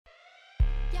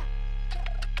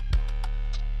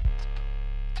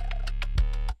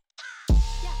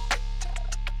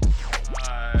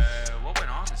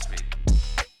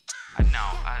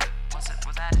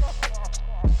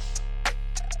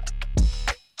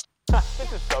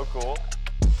This is so cool.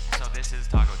 So this is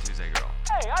Taco Tuesday Girl.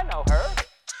 Hey, I know her.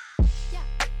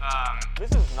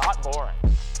 This is not boring.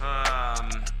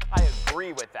 I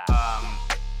agree with that.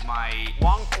 My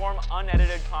Long form,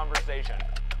 unedited conversation.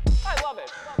 I love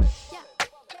it.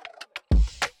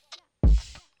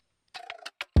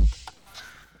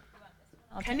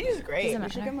 Kenny's great. We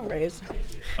should give him a raise.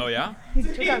 Oh yeah?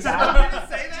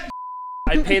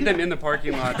 I paid them in the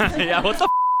parking lot. Yeah, what the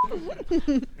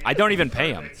I don't even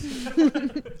pay him.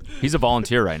 He's a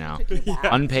volunteer right now.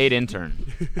 Unpaid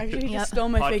intern. Actually, he just stole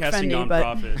my fake Podcasting Fendi,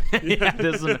 but nonprofit. Yeah,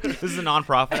 this is a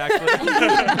nonprofit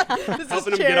actually. this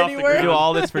Helping is him get off charity the work. We do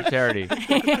all this for charity. Oh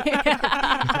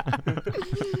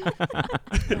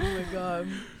my god.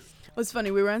 It was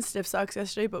funny. We were on Stiff Socks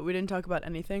yesterday, but we didn't talk about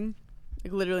anything.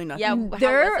 Like literally nothing. Yeah, how was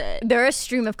it? They're a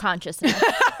stream of consciousness.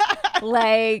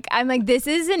 Like, I'm like, this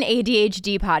is an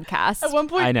ADHD podcast. At one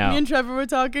point, I know. me and Trevor were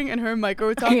talking, and her and Micah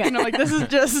were talking, and I'm like, this is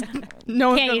just no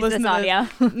one's Can't gonna use listen this to audio.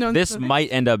 this. No one's This gonna-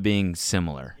 might end up being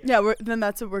similar. Yeah, then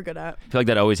that's what we're good at. I feel like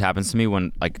that always happens to me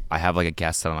when like I have like a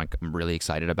guest that I'm really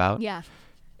excited about. Yeah.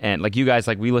 And like you guys,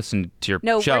 like we listen to your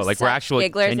No, show. we're Like we're such actually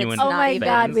gigglers, it's genuine. not Oh my even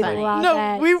God, we funny. love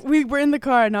No, it. we were in the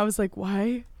car, and I was like,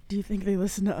 why do you think they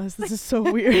listen to us? This is so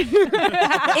weird. It's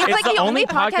like the the only only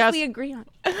podcast podcast- we agree on.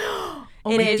 Oh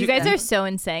It my is. You guys are so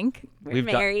in sync. We're We've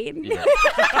done- married. Yeah.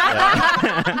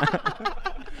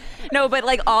 No, but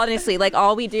like honestly, like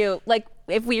all we do, like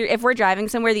if we're driving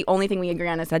somewhere, the only thing we agree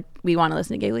on is that we want to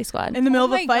listen to Giggly Squad. In the middle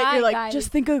of Oh a my fight, God, you're like, guys. just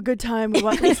think of a good time. We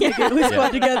want to listen to Giggly Squad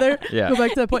together. Yeah. Go back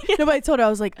to that point. No, but I told her, I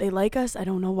was like, they like us. I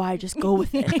don't know why. Just go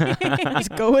with it. Just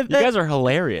go with You it. guys are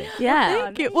hilarious. Yeah.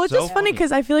 Thank you. Well, it's So just funny funny.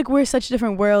 because I feel like we're such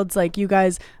different worlds. Like you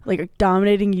guys, like are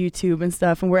dominating YouTube and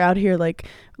stuff, and we're out here like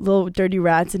little dirty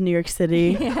rats in New York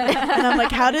City. And I'm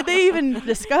like, how did they even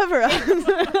discover us?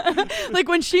 Like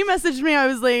when she messaged me, I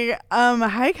was like,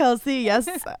 hi Kelsey. Yes,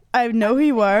 I know who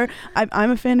you are.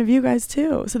 I'm a fan of you guys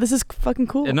too. So this is fucking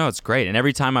cool. No, it's great. And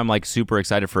every time I'm like super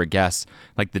excited for a guest,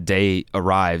 like the day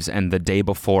arrives and the day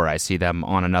before I see them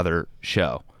on another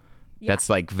show. That's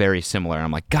like very similar.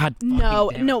 I'm like, God. No,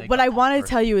 fucking damn it, no. they What got I me want to first.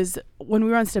 tell you is when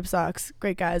we were on Stip Socks,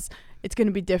 great guys, it's going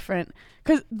to be different.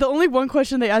 Because the only one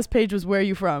question they asked Paige was, where are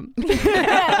you from? Literally.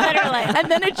 And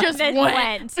then it just Then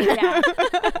went. Yeah.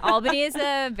 Albany is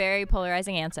a very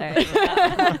polarizing answer.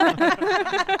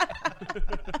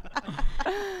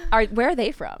 Where are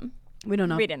they from? We don't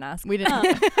know. We didn't ask. We didn't. We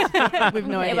have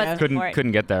no It idea. wasn't-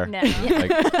 Couldn't get there. No.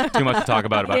 Like too much to talk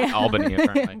about Albany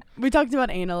apparently. We talked about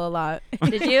anal a lot.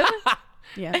 Did you?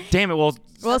 Yeah. Damn it. Well,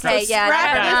 Okay, yeah.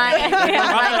 scrap never mind. cross it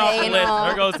off the list. Anal.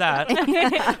 There goes that.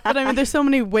 But I mean, there's so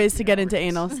many ways to get into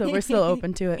anal, so we're still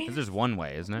open to it. This is one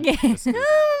way, isn't it? Just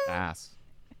ass.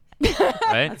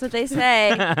 Right? That's what they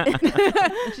say.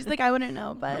 She's like, I wouldn't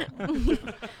know, but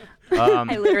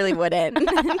I literally wouldn't.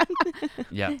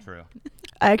 Yeah, true.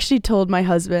 I actually told my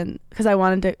husband because I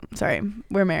wanted to. Sorry,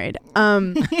 we're married.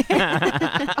 I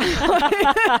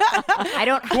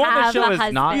don't Who on the have show a is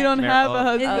husband. not You don't have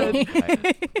a married?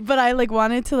 husband. But I like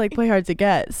wanted to like play hard to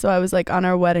get, so I was like, on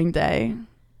our wedding day,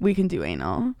 we can do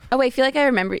anal. Oh wait, I feel like I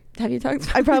remember. Have you talked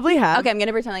about I probably have. Okay, I'm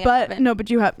gonna pretend like I But haven't. no, but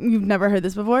you've never heard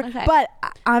this before. Okay. But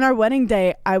on our wedding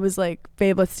day, I was like,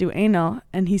 babe, let's do anal,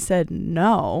 and he said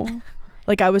no.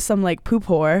 Like I was some like poop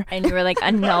whore, And you were like,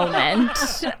 annulment.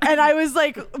 and I was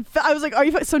like, are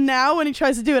you? So now when he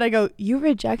tries to do it, I go, you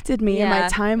rejected me in my Yeah,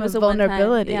 time it was of a one-time,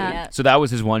 vulnerability. yeah. So that was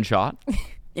his one shot.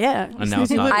 Yeah. And now it's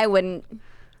not. I wouldn't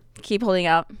keep holding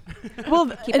out. Well,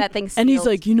 Keep that thing And he's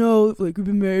sealed. like, like we've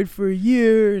been married for a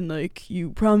year, and like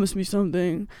you promised me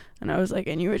something, and I was like,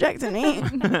 and you rejected me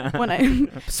when I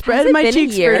spread Has it my been a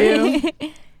cheeks for year? you.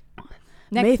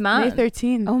 Next month. May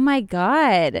 13th. Oh my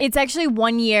god. It's actually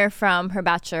 1 year from her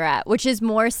bachelorette, which is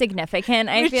more significant,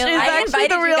 I Which feel is like. I actually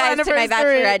invited the you real guys to my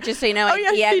anniversary. bachelorette, just so you know. Oh, I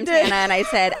yes, you DM'd did. Hannah and I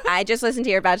said, I just listened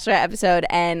to your bachelorette episode,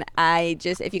 and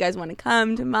if you guys want to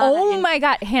come to mine. Oh my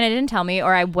God. Hannah didn't tell me,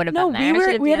 or I would have No, been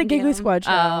there. we had a DM'd Giggly you. Squad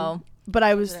show. Oh. But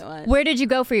I was. Where did you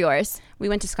go for yours? We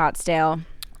went to Scottsdale.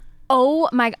 Oh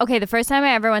my. Okay, the first time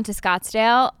I ever went to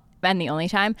Scottsdale, and the only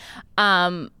time,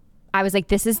 I was like,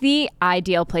 this is the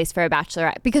ideal place for a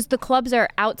bachelorette because the clubs are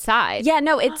outside. Yeah,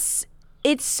 no, it's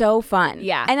so fun.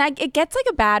 Yeah. And it gets like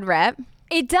a bad rep,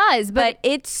 It does, but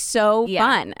it's so Yeah.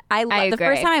 fun. The agree.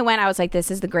 first time I went, I was like,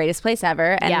 this is the greatest place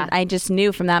ever. And Yeah. I just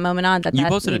knew from that moment on that You that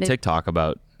posted a needed- TikTok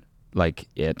about like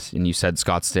it, and you said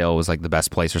Scottsdale was like the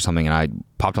best place or something, and I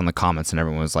popped on the comments, and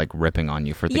everyone was like ripping on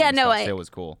you for thinking Yeah, no, Scottsdale was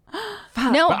cool.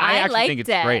 No, But I actually liked think it's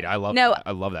it. great. I love No.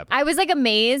 I love that. I was like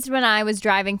amazed when I was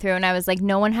driving through and I was like,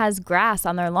 no one has grass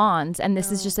on their lawns. And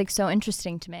this is just like so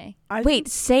interesting to me. Wait,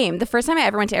 same. The first time I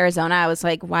ever went to Arizona, I was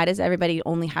like, why does everybody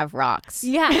only have rocks?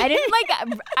 Yeah, I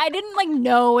didn't like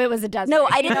know it was a desert. No,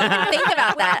 I didn't even think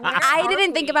about that. I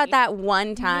didn't think about that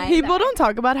one time. People don't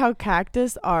talk about how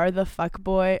cactus are the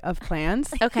fuckboy of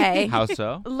plants. Okay. How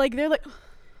so? Like they're like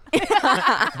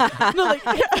no, like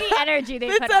the energy they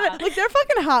it's put not- out. like they're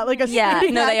fucking hot. Like a Yeah,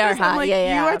 skinny no, they are cactus. I'm hot. like, Yeah,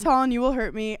 yeah. You are tall and you will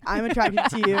hurt me. I'm attracted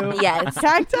to you. Yes.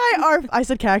 Cacti are. I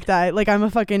said cacti. Like I'm a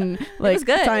fucking like was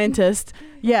good. scientist.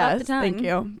 Yes, the tongue. thank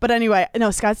you. But anyway, no,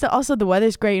 Scottsdale. Also, the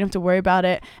weather's great. You don't have to worry about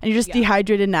it, and you're just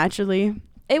dehydrated naturally.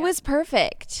 It was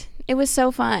perfect. It was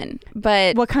so fun.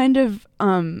 But What kind of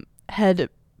head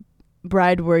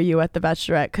bride were you at the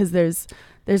Bachelorette? Because there's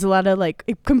a lot of like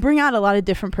it can bring out a lot of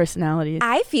different personalities.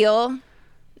 I feel,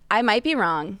 I might be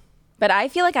wrong, but I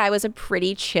feel like I was a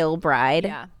pretty chill bride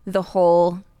Yeah. the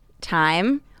whole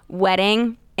time,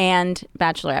 wedding and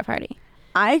bachelorette party.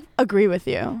 I agree with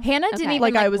you. Hannah didn't Okay. even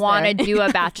Like, I like was want to there. do a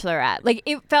bachelorette. Like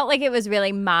it felt like it was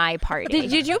really my party.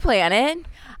 Did you plan it?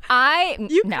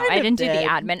 You No, kind I of didn't do the did.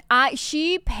 admin.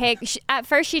 At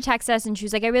first she texted us and she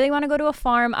was like, I really want to go to a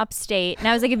farm upstate. And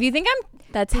I was like, if you think I'm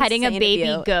That's petting a insane of baby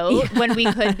you. goat when we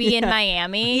could be in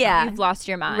Miami, Yeah. you've lost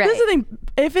your mind. Right. Here's the thing.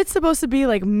 If it's supposed to be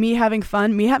like me having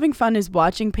fun is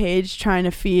watching Paige trying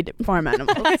to feed farm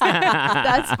animals.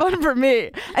 That's fun for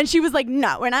me. And she was like,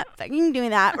 no, we're not fucking doing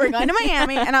that. We're going to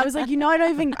Miami. And I was like, I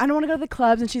don't want to go to the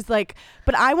clubs. And she's like,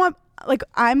 but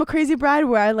I'm a crazy bride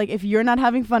where I like, if you're not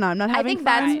having fun, I'm not I having think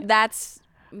fun. that's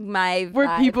my We're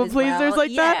vibe people as pleasers well.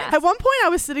 like that. Yes. At one point, I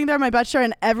was sitting there at my bachelor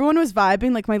and everyone was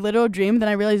vibing, like my literal dream. Then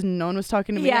I realized no one was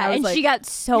talking to me. Yeah, I was and like, she got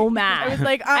so mad. I was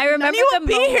like, I remember you the will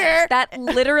be moment. here. That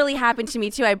literally happened to me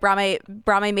too. I brought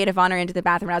my maid of honor into the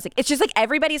bathroom and I was like, it's just like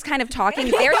everybody's kind of talking.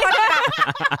 They're talking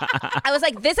about I was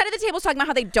like, this side of the table's talking about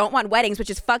how they don't want weddings, which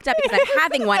is fucked up because I'm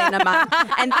having one in a month.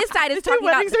 And this side is talking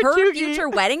about weddings are her chuggy. future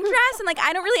wedding dress. And like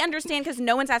I don't really understand because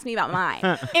no one's asked me about mine.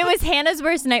 It was Hannah's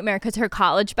worst nightmare because her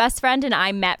college best friend and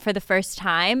I met for the first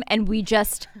time and we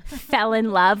just fell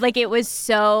in love. Like it was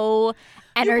so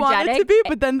You wanted energetic. to be,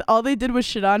 but then all they did was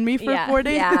shit on me for Yeah. 4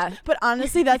 days. Yeah. But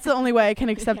honestly, that's the only way I can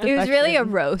accept It was really a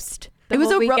affection. roast. It was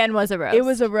whole a ro- weekend was a roast. It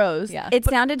was a rose. Yeah. It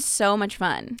sounded so much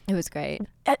fun. It was great.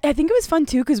 I think it was fun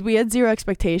too because we had zero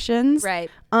expectations. Right.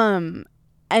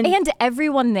 And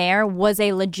everyone there was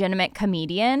a legitimate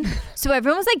comedian. So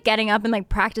everyone was like getting up and like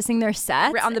practicing their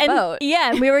sets. On the And, boat. Yeah.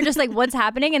 And we were just like, what's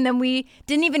happening? And then we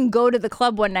didn't even go to the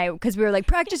club one night because we were like,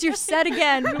 practice your set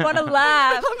again. We want to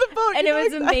laugh. On the boat, And you it know,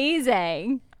 was like-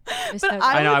 amazing. It was so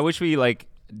I I know. was- I wish we like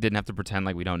didn't have to pretend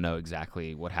like we don't know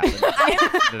exactly what happened.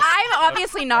 I'm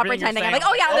obviously not Everything you're pretending. I'm like,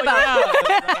 saying, oh yeah,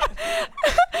 on the boat.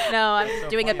 yeah. No, I'm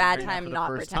doing a bad For time the not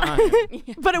first pretending.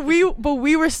 time. but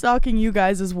we were stalking you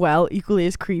guys as well, equally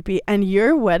as creepy. And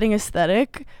your wedding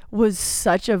aesthetic was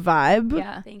such a vibe.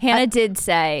 Yeah. Thank Hannah did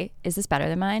say, is this better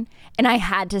than mine? And I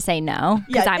had to say no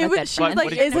because Yeah, I'm it a was- good she was friend. like, What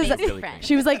did you is think? this- Really friend.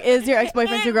 She was like, "Is your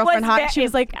ex-boyfriend, your girlfriend was hot?" very- She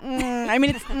was like, I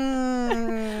mean, it's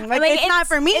like, it's not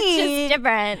for me. It's just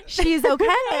different. She's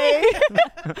okay.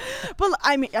 But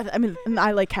I mean, and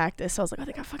I like cactus, so I was like, oh,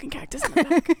 they got fucking cactus in the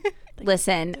back.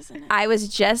 Listen, I was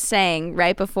just saying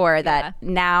right before that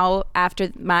now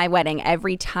after my wedding,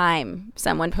 every time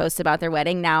someone posts about their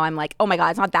wedding, now I'm like, oh my God,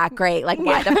 it's not that great. Like,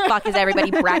 why the fuck is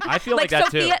everybody bragging? I feel like that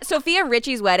too. Sophia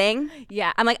Richie's wedding.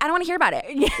 Yeah. I'm like, I don't want to hear about it.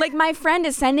 Like, my friend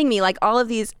is sending me like all of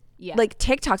these like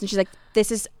TikToks and she's like,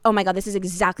 oh my God, this is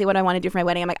exactly what I want to do for my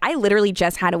wedding. I'm like, I literally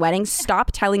just had a wedding.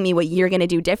 Stop telling me what you're going to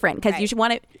do different because you should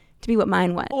want it to be what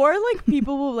mine was. Or like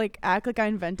people will like act like I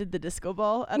invented the disco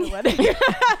ball at a wedding.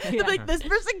 They're like, this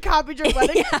person copied your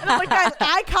wedding. And I'm like, guys,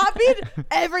 I copied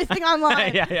everything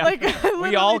online. yeah. Like, I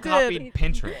We all literally did.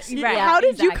 copied Pinterest. Right. How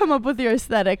did you Exactly. come up with your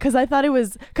aesthetic? Because I thought it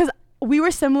was because we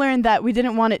were similar in that we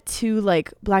didn't want it too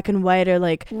like black and white or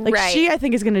like Right. she I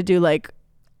think is gonna do like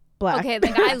black. Okay,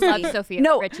 like I love Sophia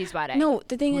No, Richie's wedding. No,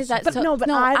 the thing is that But no, but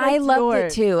I I liked loved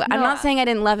yours. it too. I'm No. not saying I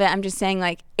didn't love it. I'm just saying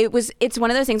like it's one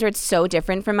of those things where it's so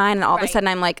different from mine and all of a Right. sudden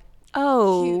I'm like,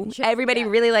 oh, Huge. everybody Yeah.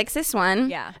 really likes this one.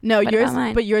 Yeah. No, But yours about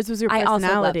mine. but yours was your I also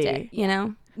loved personality. it, you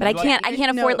know? But I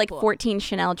can't No. afford like 14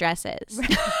 Chanel dresses.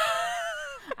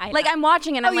 I Like know. I'm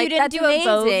watching and I'm you like, didn't that's do a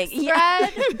Vogue amazing. Yeah.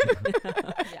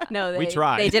 thread? No, We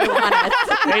tried. They didn't want us.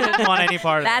 They didn't want any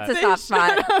part of That's that. a soft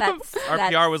spot. Our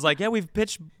that's, PR was like, yeah, we've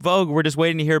pitched Vogue. We're just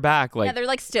waiting to hear back. yeah, Like they're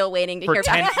like still waiting to for hear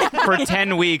 10 back. for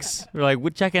 10 weeks. We're like,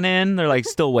 we're checking in. They're like,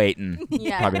 still waiting.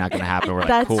 Yeah. Probably not gonna happen. We're like,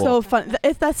 That's cool. so fun.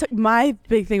 If that's my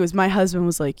big thing was my husband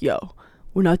was like, yo,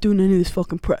 we're not doing any of this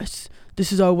fucking press.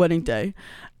 This is our wedding day.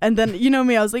 And then, you know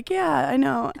me, I was like, yeah, I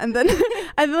know. And then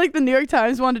like the New York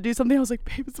Times wanted to do something. I was like,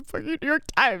 babe, it's the fucking New York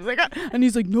Times. Like, and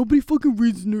he's like, nobody fucking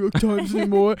reads the New York Times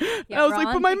anymore. And I was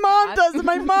like, but my mom does, and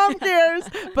my mom cares.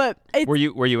 But Were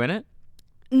you in it?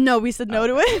 no, we said no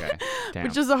to it, Okay. Damn.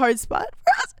 which is a hard spot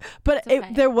for us. But It's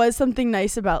okay. there was something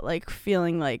nice about like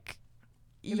feeling like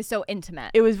It was so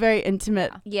intimate. it was very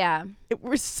intimate. Yeah.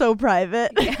 We're so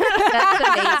private.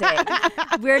 That's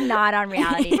amazing. We're not on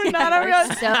reality. We're not on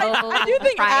reality. So I do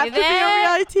think after being on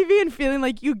reality TV and feeling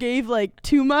like you gave like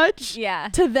too much, Yeah.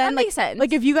 to then That like, makes sense.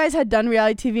 like if you guys had done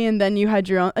reality TV and then you had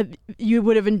your own, you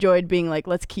would have enjoyed being like,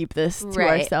 let's keep this to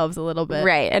Right. ourselves a little bit.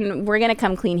 Right. And we're going to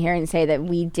come clean here and say that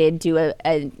we did do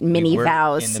a mini We were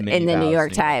vows in the New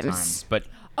York Vows, Times. But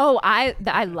Oh, I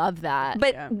love that.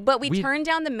 But we We- turned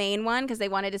down the main one because they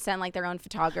wanted to send like their own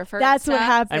photographer. That's and what stuff.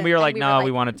 happened. and we were like, we no, were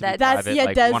we like, wanted to be That's private. yeah.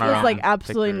 like, Des we want our was like own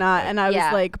absolutely pictures, not, like- and I Yeah.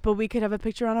 was like, but we could have a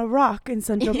picture on a rock in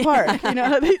Central Park. You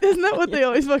know, isn't that what they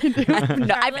always fucking do?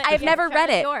 No, I've never read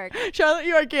it. Charlotte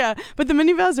York, yeah. But the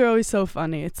mini vows are always so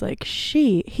funny. It's like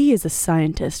he is a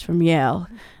scientist from Yale,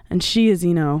 and she is,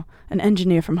 you know, an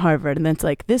engineer from Harvard. And then it's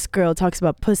like, this girl talks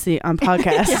about pussy on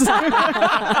podcasts.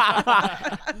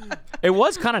 It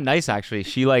was kind of nice, actually.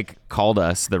 She like called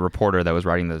us, the reporter that was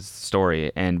writing the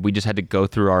story, and we just had to go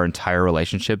through our entire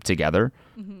relationship together.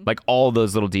 Like all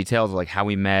those little details, like how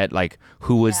we met, like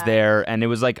who was there. And it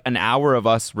was like an hour of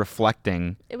us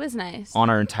reflecting It was nice. on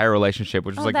our entire relationship,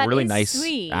 which was Oh, like a that really is nice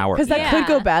sweet. hour. Because that Yeah. could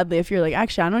go badly if you're like,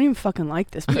 actually, I don't even fucking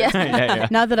like this person. Yeah. yeah.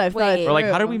 Now that I've thought Wait. it We're like,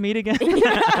 how through. did we meet again?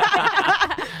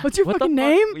 What's your What the fucking fuck?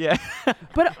 name? Yeah.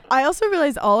 But I also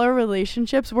realized all our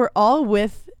relationships were all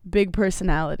with big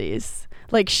personalities.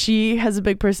 Like she has a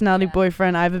big personality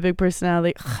boyfriend, I have a big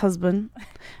personality husband,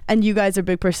 and you guys are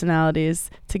big personalities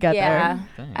together. Yeah.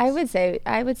 Thanks.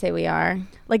 I would say we are.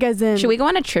 Like as in, Should we go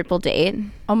on a triple date?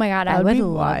 Oh my god, I that would be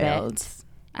love wild. it.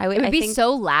 I would. It would I be think,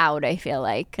 so loud. I feel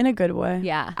like. in a good way.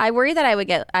 Yeah, I worry that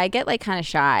I get like kind of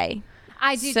shy.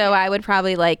 I do. So I would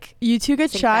probably like. You two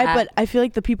get Think shy, that. but I feel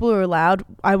like the people who are loud,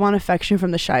 I want affection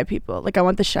from the shy people. Like I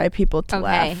want the shy people to Okay.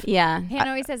 laugh. Yeah.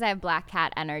 Hannah always says I have black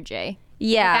cat energy.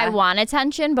 Yeah. Like, I want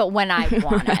attention, but when I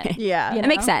want it. Yeah. You It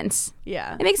makes know? sense.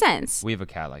 Yeah. It makes sense. We have a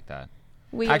cat like that.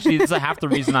 We Actually, it's half the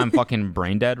reason I'm fucking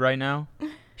brain dead right now.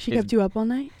 She Is- kept you up all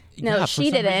night? No, for she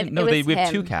some didn't. reason- No, It was we have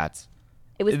two him. cats.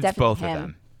 It was It's definitely both him. of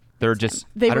them. They're just.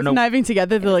 They I were don't know. conniving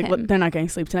together. They're like, him. they're not getting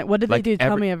sleep tonight. What did Like they do?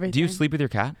 Tell me everything. Do you sleep with your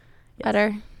cat?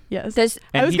 Butter. Yes. Does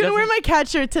I And was he going to wear doesn't- my cat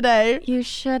shirt today, you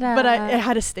should have. but it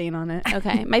had a stain on it.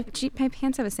 Okay. My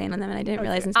pants have a stain on them, and I didn't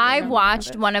realize. Until I later.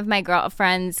 watched one of my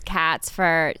girlfriend's cats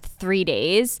for 3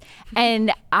 days,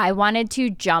 and I wanted to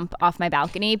jump off my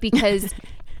balcony because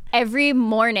every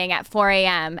morning at 4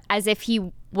 a.m., as if he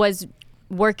was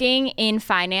working in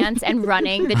finance and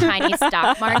running the Chinese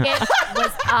stock market,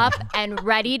 was up and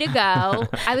ready to go.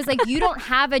 I was like, you don't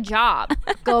have a job.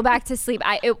 Go back to sleep.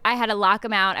 I had to lock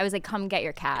him out. I was like, come get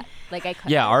your cat. Like I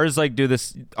couldn't. Yeah, ours like do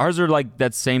this. Ours are like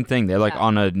that same thing. They're like Yeah.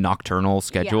 on a nocturnal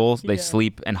schedule. They Yeah.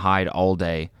 sleep and hide all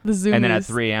day. The And then at zoomies.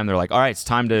 3 a.m. they're like, all right, it's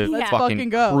time to Let's fucking fucking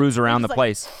go. cruise around the It's like-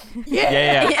 place.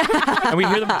 Yeah. And we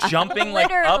hear them jumping like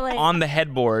Literally. up on the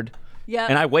headboard. Yep.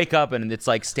 And I wake up and it's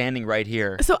like standing right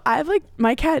here. So I've like,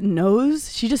 my cat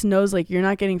knows. She just knows like you're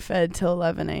not getting fed till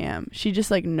 11 a.m. She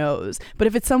just like knows. But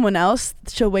if it's someone else,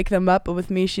 she'll wake them up. But with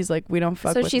me, she's like, we don't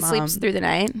fuck So with she Mom. sleeps through the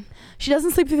night. She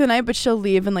doesn't sleep through the night, but she'll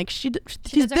leave and like she's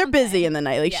does her they're own busy thing. in the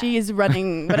night. Like Yeah. she's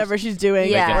running whatever she's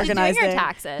doing, Yeah. like, She's doing organizing. her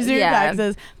taxes. She's doing her Yeah.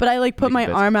 taxes. But I like put Make my it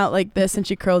busy. arm out like this and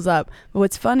she curls up. But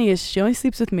what's funny is she only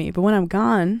sleeps with me. But when I'm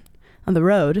gone on the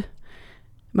road,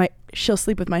 she'll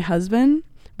sleep with my husband.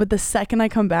 But the second I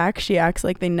come back, she acts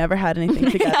like they never had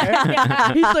anything together.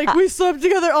 He's like, we slept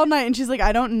together all night. And she's like,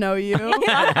 I don't know you.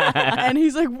 And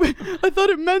he's like, I thought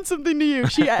it meant something to you.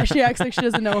 She acts like she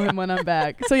doesn't know him when I'm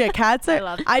back. So yeah, cats are,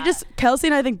 love I that. just, Kelsey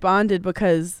and I think bonded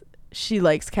because she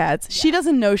likes cats. She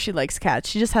doesn't know she likes cats.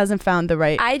 She just hasn't found the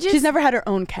right, she's never had her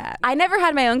own cat. I never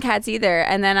had my own cats either,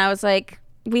 and then I was like,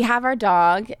 we have our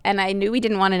dog, and I knew we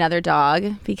didn't want another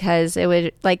dog because it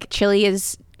would like Chili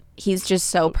is. He's just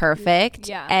so perfect,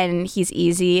 Yeah. and he's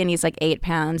easy, and he's like 8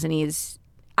 pounds, and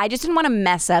I just didn't want to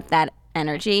mess up that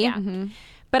energy. Yeah.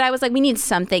 But I was like, we need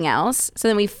something else. So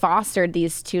then we fostered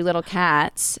these 2 little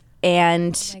cats,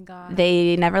 and Oh my God.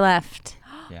 they never left.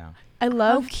 Yeah. I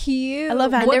love, Cute. I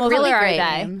love What animals. color with are great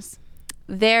they? names.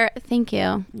 Thank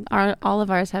you. All of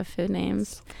ours have food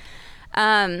names.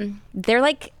 They're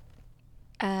like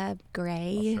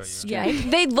gray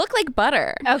striped. They look like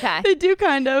butter. Okay. They do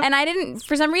kind of. And I didn't,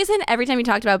 for some reason, every time you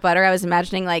talked about butter, I was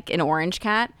imagining like an orange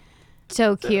cat.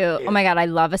 So cute. Oh my god, I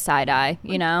love a side eye.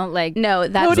 You know, like No,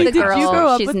 that's Cody, the did you girl. grow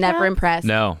up She's with never cats? impressed.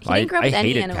 No, She didn't grow up I with any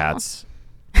hated animal. cats.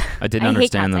 I didn't I hate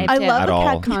understand them cats. I love at a all.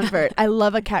 cat convert. I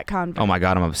love a cat convert. Oh my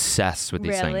god, I'm obsessed with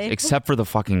these Really? things. Except for the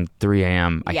fucking 3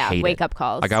 a.m. I Yeah, hate wake it. up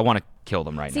calls. Like I want to kill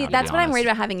them right now. See, to that's be what I'm honest. worried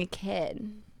about having a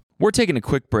kid. We're taking a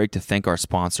quick break to thank our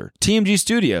sponsor, TMG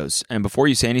Studios. And before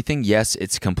you say anything, yes,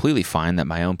 it's completely fine that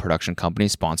my own production company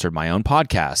sponsored my own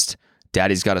podcast.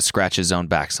 Daddy's got to scratch his own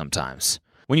back sometimes.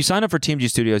 When you sign up for TMG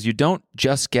Studios, you don't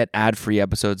just get ad-free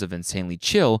episodes of Insanely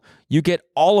Chill, you get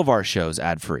all of our shows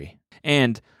ad-free.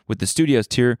 And with the Studios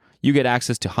tier, you get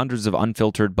access to hundreds of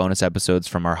unfiltered bonus episodes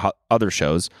from our other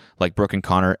shows like Brooke and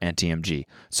Connor and TMG.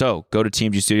 So go to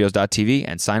tmgstudios.tv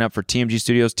and sign up for TMG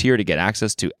Studios tier to get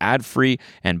access to ad-free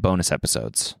and bonus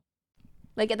episodes.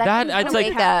 Like that That- kid's gonna it's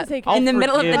like- wake up I'll in the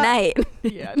middle of the forgive- night.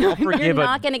 Yeah. I'll forgive You're a-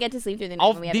 not gonna get to sleep through the night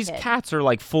when we have these a kid. cats are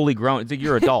like fully grown. It's like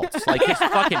you're adults. Like just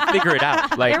fucking figure it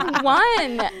out. Like They're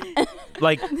one.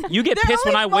 like you get pissed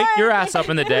when I wake your ass up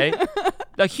in the day.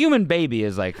 A human baby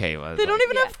is like, hey, They don't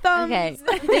even have thumbs. Okay,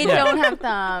 they Yeah. don't have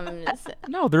thumbs.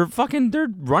 No, they're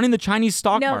running the Chinese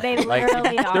stock No, market. they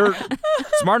literally are. They're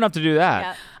smart enough to do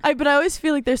that. Yeah. But I always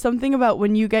feel like there's something about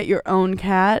when you get your own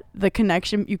cat, the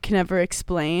connection you can never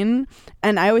explain.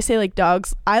 And I always say like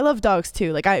dogs. I love dogs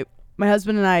too. Like my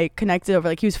husband and I connected over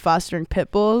like he was fostering pit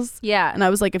bulls. Yeah. And I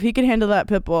was like, if he can handle that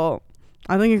pit bull,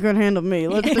 I think he can handle me.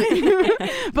 Let's see.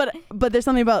 but there's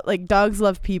something about like dogs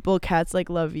love people, cats like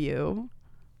love you,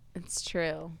 It's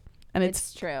true. and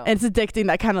It's true. and it's addicting,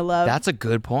 that kind of love. That's a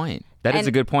good point. That is And-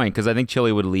 a good point because I think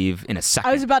Chili would leave in a second.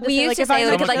 I was about to We say used like to if say, I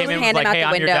like, look like, at just those- hand him out hey, the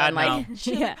I'm your window dad and, like, now.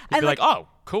 yeah. You'd be like, oh,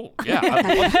 cool. Yeah.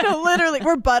 No, literally,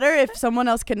 we're butter. If someone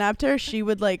else kidnapped her, she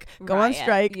would like go on Riot.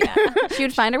 strike. Yeah. she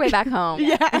would find her way back home.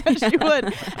 Yeah, she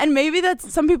would. And maybe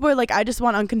that's some people are like, I just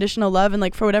want unconditional love, and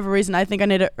like for whatever reason, I think I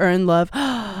need to earn love.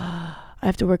 I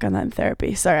have to work on that in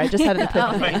therapy. Sorry, I just had an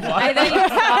epiphany. I thought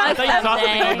you saw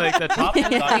something. like the top.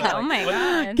 Like, oh my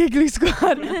god. Giggly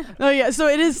squad. Oh yeah, so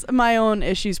it is my own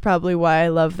issues probably why I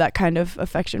love that kind of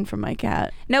affection from my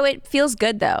cat. No, it feels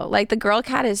good though. Like the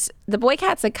boy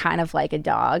cat's like kind of like a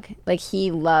dog. Like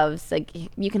he loves, like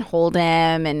you can hold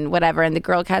him and whatever. And the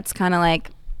girl cat's kind of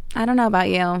like, I don't know about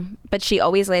you, but she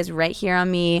always lays right here on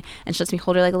me and she lets me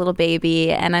hold her like a little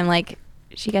baby. And I'm like,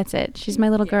 she gets it. She's my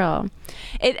little girl.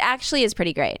 It actually is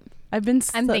pretty great. I've been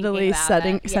I'm thinking subtly about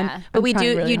setting. it, yeah. But we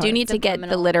do, really you do hard. need to get the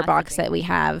Subliminal litter box messaging. that we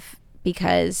have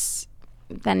because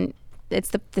then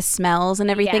it's the smells and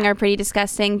everything Yeah. are pretty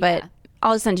disgusting. But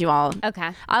I'll send you all.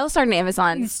 Okay. I'll start an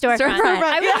Amazon Storefront.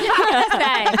 I was just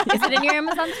gonna say, is it in your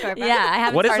Amazon storefront? Yeah, I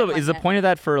haven't. What is started is the one yet. point of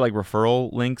that for like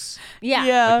referral links? Yeah.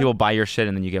 Yeah. People buy your shit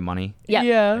and then you get money. Yeah.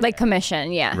 Yeah. Like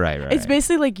commission. Yeah. Right. It's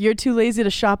basically like you're too lazy to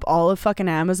shop all of fucking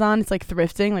Amazon. It's like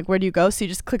thrifting. Like where do you go? So you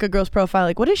just click a girl's profile.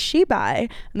 Like what does she buy?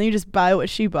 And then you just buy what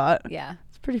she bought. Yeah.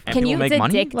 It's pretty fun. And Can people you- make It's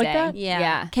money? addicting. Like that?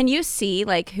 Yeah. Can you see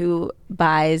like who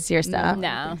buys your stuff?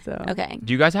 No. So. Okay.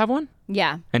 Do you guys have one?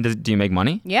 Yeah. And do you make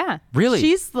money? Yeah. Really?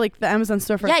 She's like the Amazon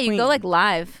storefront. Yeah, you queen. go like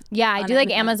live. Yeah. I On do like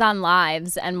Amazon. Amazon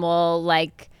Lives and we'll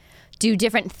like do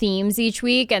different themes each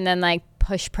week and then like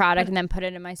push product and then put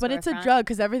it in my storefront. But it's a drug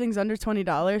because everything's under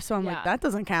 $20. So I'm Yeah. like, that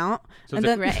doesn't count. So and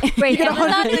it's then a- Wait, You know,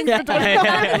 Amazon is,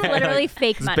 Amazon is literally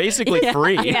fake It's money. basically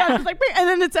free. yeah, it's like, and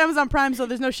then it's Amazon Prime, so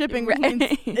there's no shipping. Which means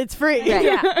it's free.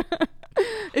 Yeah.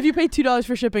 If you pay $2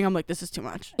 for shipping, I'm like, this is too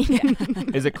much.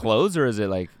 Is it clothes or is it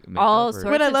like makeup All or- sorts.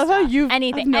 But I of love how stuff. you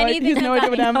anything. have anything he has no that's idea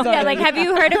what on- Amazon Yeah, is. like have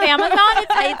you heard of Amazon?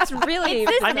 It's really.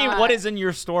 It's this- I mean, what is in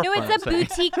your store? No, it's a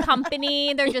boutique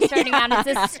company. They're just starting out.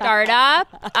 It's a startup.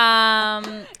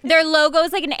 Their logo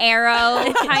is like an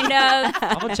arrow, kind of.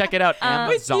 I'm gonna check it out.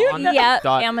 Amazon. Yep,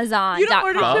 dot- Amazon. You don't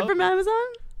order com. shit from Amazon?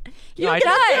 No, I get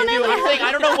it on do. I'm saying,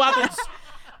 I don't know what happens.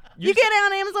 You get it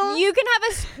on Amazon?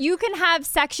 You can have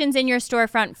sections in your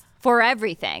storefront for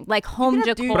everything, like home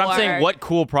decor. But I'm saying, what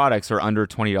cool products are under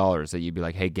 $20 that you'd be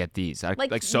like, hey, get these?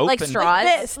 Like soap, like and straws.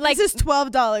 This is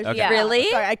 $12. Okay. Yeah. Really?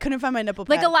 Sorry, I couldn't find my nipple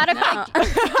Like pad. a lot of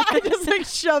I just like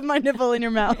shoved my nipple in your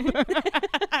mouth.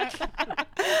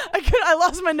 I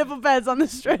lost my nipple pads on the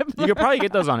strip. You could probably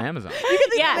get those on Amazon. You get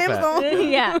these Yeah. on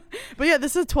Amazon. yeah, But yeah,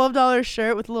 this is a $12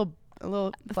 shirt with a little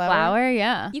flower.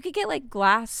 Yeah, You could get like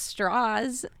glass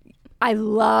straws. I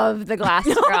love the glass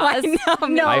straws.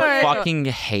 No, I fucking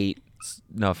hate.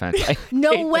 No offense. I No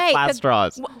hate the way. glass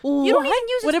straws. You don't even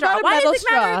use What a straw. about a Why metal does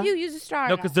it matter straw? if you use a straw? or No,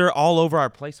 not? because they're all over our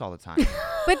place all the time.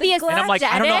 But the And I'm like,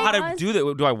 I don't know how to aesthetic- do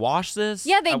that. Do I wash this?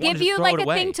 Yeah, I they wanna give just you throw like it a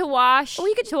away. thing to wash. Well,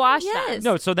 you could to wash yes. them.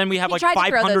 No, so then we have He like tried to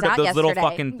throw 500 those of out those little yesterday.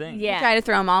 fucking things. Yeah. Tried to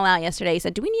throw them all out yesterday. He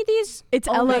said, "Do we need these?" It's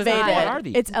Oh my elevated. God. What are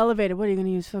these? It's elevated. What are you gonna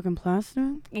use? Fucking plastic?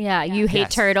 Yeah, you hate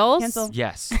Yes. turtles. Cancel.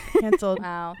 Yes. Canceled.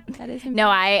 Wow, that is. No,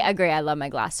 I agree. I love my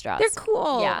glass straws. They're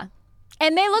cool. Yeah.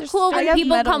 And they look cool I when have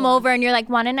people metal come ones. over and you're like,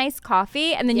 want a nice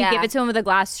coffee? And then you Yeah. give it to them with a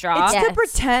glass straw. It's Yes. to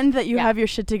pretend that you have your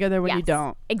shit together when you Yes.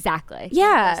 don't. Exactly.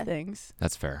 Yeah. Those things.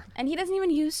 That's fair. And he doesn't even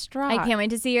use straw. I can't wait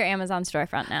to see your Amazon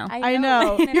storefront now. I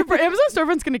know. Your Amazon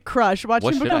storefront's gonna crush. Watch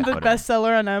What him should become I the put in?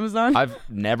 bestseller on Amazon. I've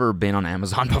never been on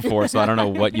Amazon before, so I don't know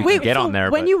what you Wait, can get so on there.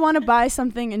 when but- you want to buy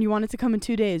something and you want it to come in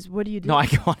 2 days, what do you do? No, I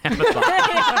go on Amazon.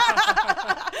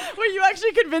 Wait, you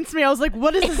actually convinced me. I was like,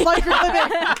 what is this life you're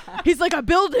living? He's like, I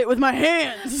build it with my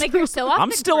hands. Like you're so off I'm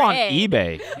the still on grid.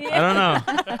 eBay. I don't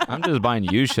know. I'm just buying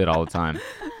used shit all the time.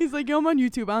 He's like, yo, I'm on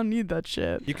YouTube. I don't need that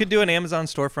shit. You could do an Amazon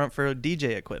storefront for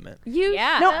DJ equipment.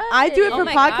 Yeah. No, I do it Oh for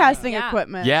my God, podcasting yeah.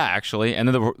 equipment. Yeah, actually. And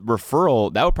then the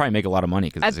referral, that would probably make a lot of money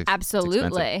because it's Absolutely.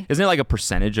 expensive. Isn't it like a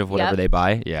percentage of whatever Yep. they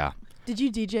buy? Yeah. Did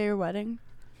you DJ your wedding?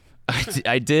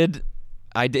 I did.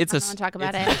 It's I don't want to talk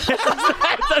about it. it's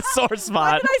a sore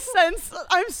spot. I sense.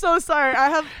 I'm so sorry. I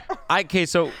have. Okay,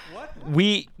 so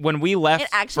when we left It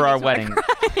actually for our makes me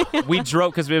wedding, we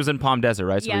drove because it was in Palm Desert,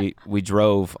 right? So Yeah. we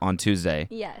drove on Tuesday.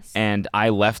 Yes. And I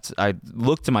looked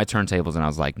to my turntables and I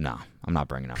was like, no, I'm not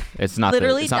bringing them. It's not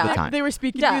Literally it's not the done. time. They were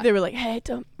speaking to Duh. you. They were like, hey,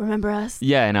 don't remember us.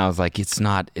 Yeah, and I was like, it's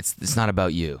not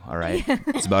about you, all right?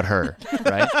 It's about her,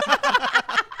 right?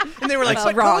 And they were like,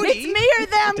 but wrong. Cody, It's me or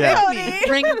them, Yeah.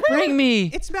 Cody. Bring me.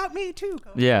 it's about me too.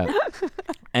 Cody. Yeah.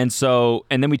 And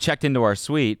then we checked into our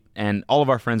suite, and all of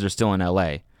our friends are still in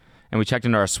LA. And we checked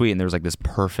into our suite, and there was like this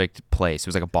perfect place. It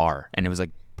was like a bar, and it was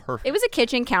like perfect. It was a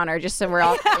kitchen counter, just so we're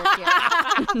all clear here.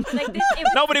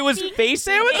 Nobody was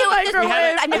facing. There was a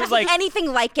microwave. I've never was like- seen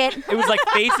anything like it. It was like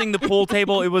facing the pool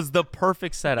table. It was the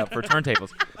perfect setup for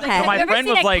turntables. Okay. So my Have you ever friend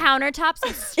seen was a like, countertop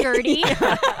so sturdy?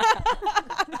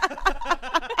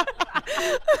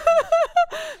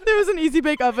 There was an easy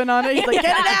bake oven on it. He's like,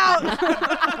 get it out.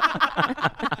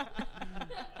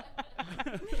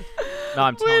 no,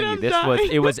 I'm telling you, I'm this dying.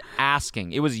 it was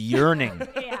asking. It was yearning.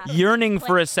 Yearning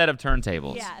for a set of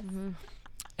turntables. Yes.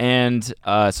 And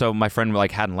so my friend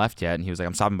like hadn't left yet, and he was like,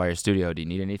 I'm stopping by your studio. Do you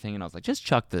need anything? And I was like, just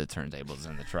chuck the turntables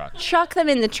in the truck. Chuck them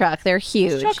in the truck. They're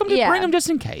huge. Chuck them, bring them just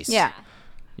in case. Yeah.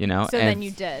 You know? So And then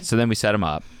you did. So then we set them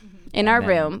up. In our then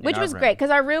room, in which our was room. great because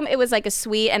our room, it was like a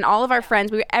suite, and all of our friends,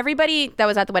 everybody that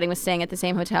was at the wedding was staying at the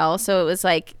same hotel, so it was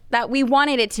like that. We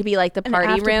wanted it to be like the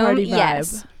party room, after-party vibe.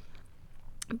 yes.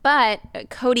 But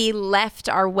Cody left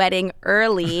our wedding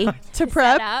early. To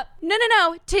prep. Up. No,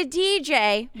 to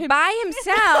DJ by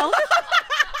himself,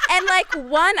 and like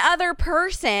one other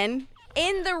person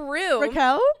in the room.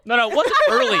 Raquel? No, it wasn't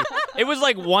early. It was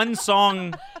like one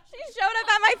song. She showed up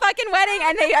at my fucking wedding,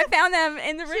 and I found them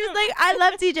in the room. She's like, I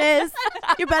love DJs.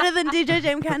 You're better than DJ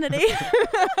James Kennedy.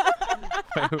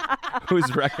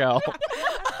 Who's Raquel?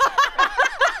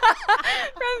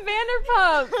 From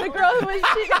Vanderpump, the girl who was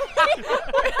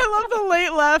I love the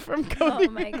late laugh from Cody.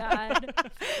 Oh my God.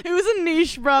 It was a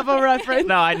niche Bravo reference.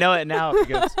 No, I know it now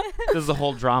because this is the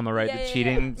whole drama, right? The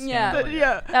cheating. Yeah. scandal.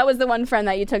 Yeah. That was the one friend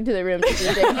that you took to the room to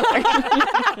DJ.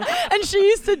 And she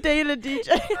used to date a DJ.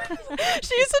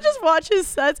 She used to just watch his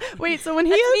sets. Wait, so when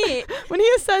he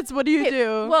has sets, what do you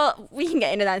do? Well, we can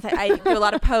get into that. I do a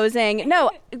lot of posing. No,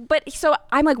 but so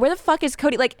I'm like, where the fuck is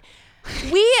Cody? Like,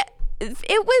 he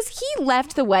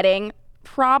left the wedding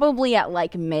probably at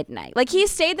like midnight. Like he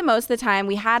stayed the most of the time.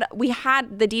 We had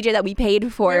the DJ that we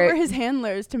paid for. Where were his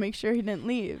handlers to make sure he didn't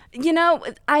leave? You know,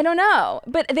 I don't know,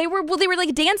 but they were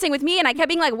like dancing with me, and I kept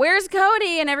being like, "Where's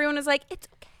Cody?" And everyone was like, "It's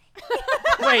okay."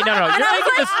 Wait, no.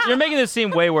 You're making this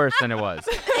seem way worse than it was.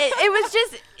 It was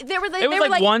just they were It was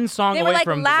like one song they away were like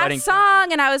from the last wedding.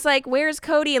 song, and I was like, "Where's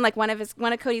Cody?" And like one of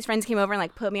Cody's friends came over and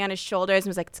like put me on his shoulders and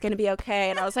was like, "It's gonna be okay."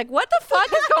 And I was like, "What the fuck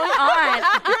is going on?"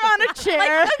 You're on a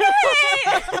chair.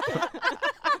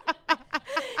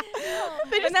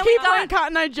 They just then we keep got- on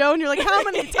Cotton Eye Joe, and you're like, how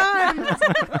many times?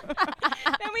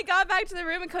 Then we got back to the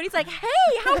room, and Cody's like, "Hey,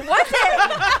 how was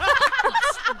it?"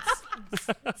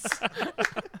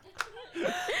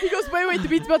 He goes, wait, the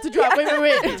beat's about to drop. Wait.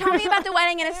 Tell me about the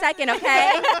wedding in a second,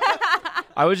 okay?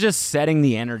 I was just setting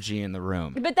the energy in the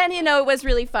room. But then it was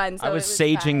really fun. So I was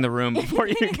saging the room before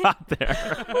you got there.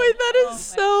 Wait, that is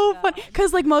so funny.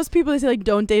 Because like most people, they say like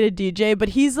don't date a DJ, but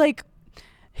he's like,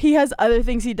 he has other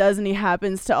things he does, and he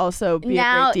happens to also be a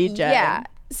great DJ. Yeah.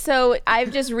 So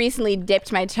I've just recently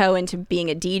dipped my toe into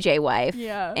being a DJ wife.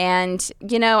 Yeah. And,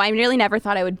 you know, I really never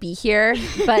thought I would be here,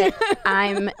 but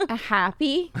I'm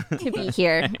happy to be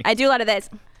here. I do a lot of this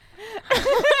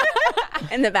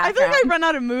in the I background. feel like I run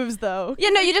out of moves though. Yeah,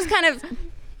 no, you just kind of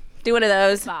do one of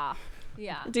those,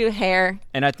 Yeah. do hair.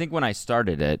 And I think when I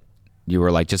started it, you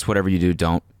were like, just whatever you do,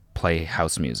 don't play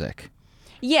house music.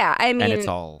 Yeah, I mean, it's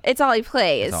all he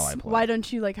plays. It's all I play. Why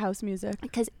don't you like house music?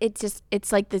 Because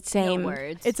it's like the same. No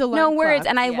words. It's a No alarm words, clock.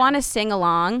 and I Yeah. want to sing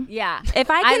along. Yeah. If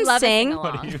I can love sing,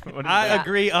 a sing-along. I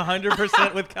agree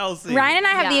 100% with Kelsey. Ryan and I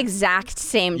have Yeah. the exact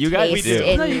same You guys taste do.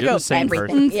 in No, you You're go the same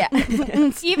everything. person.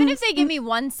 Yeah. Even if they give me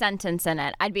one sentence in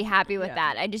it, I'd be happy with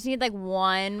that. I just need like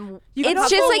one. It's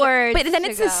just like, words but then to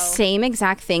it's go. the same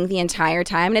exact thing the entire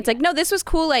time, and it's like, no, this was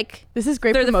cool. Like This is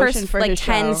great they're the promotion first for like his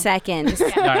 10 show. seconds.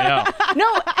 I know.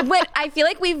 No, but I feel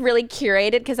like we've really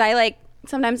curated because I like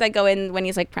sometimes I go in when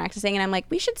he's like practicing, and I'm like,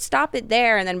 we should stop it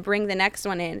there and then bring the next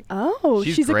one in. Oh,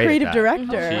 she's a great at creative that.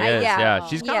 director. She I- is. yeah. Yeah.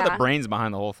 She's kind of Yeah. the brains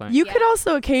behind the whole thing. You could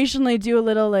also occasionally do a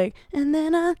little like, and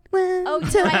then I went Oh, to I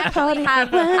the actually party.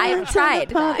 have. went I've to tried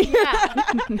the party. Yeah.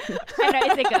 I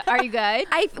know, is it good? Are you good?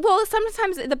 Well,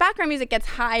 sometimes the background music gets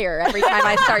higher every time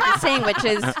I start to sing,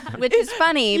 which is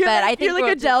funny. You're but like, I think you're like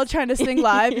we'll Adele trying to sing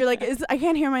live. You're like, I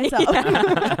can't hear myself.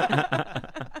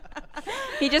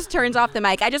 he just turns off the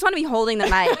mic. I just want to be holding the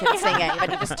mic and singing, but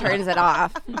he just turns it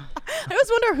off. I always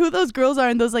wonder who those girls are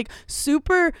in those like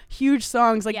super huge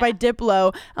songs, like by Yeah.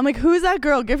 Diplo. I'm like, who's that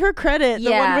girl? Give her credit. The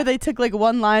one Yeah. where they took like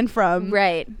one line from.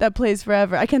 Right. That plays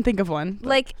forever. I can't think of one. but-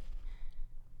 Like,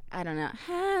 I don't know.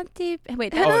 Wait, Oh,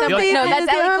 that's I feel like- no,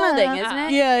 that's Ellie Goulding, Yeah. isn't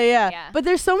it? Yeah. Yeah. But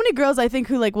there's so many girls I think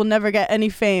who like will never get any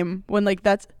fame when like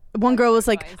that's one girl was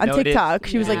like on No, it is. TikTok.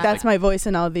 She was like, Yeah. that's my voice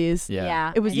in all these. Yeah.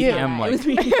 Yeah. It was I you. saw EDM, that. like- It was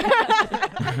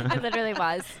me. It literally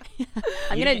was.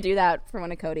 I'm gonna do that for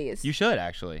one of Cody's. You should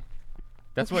actually.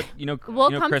 That's what We'll you know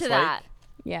come Chris to Lake? that.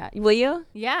 Yeah. Will you?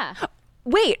 Yeah.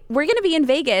 Wait, we're gonna be in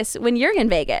Vegas when you're in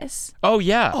Vegas. Oh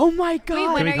yeah. Oh my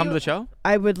god. when Can we are come you- to the show?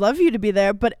 I would love you to be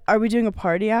there, but are we doing a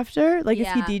party after? Like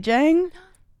Yeah. is he DJing?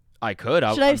 I could.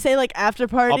 Should I say like after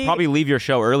party? I'll probably leave your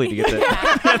show early to get the.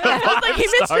 like he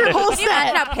missed your whole Can you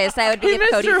imagine set. how pissed I would be He if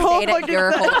missed Cody your whole stayed at fucking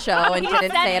your set. whole show and didn't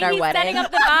stay at our He's wedding? setting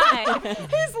up the vibe.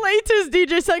 He's late to his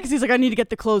DJ set because he's like, I need to get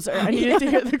the closer. I need to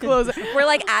get the closer. We're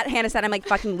like at Hannah said, I'm like,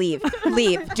 fucking leave.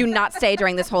 Do not stay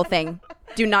during this whole thing.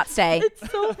 Do not stay.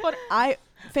 It's so funny. I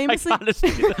I famously gotta see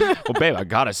that. Well, babe, I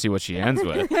gotta see what she ends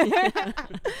with.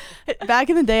 back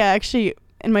in the day, I actually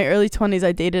in my early 20s,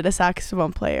 I dated a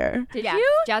saxophone player. Did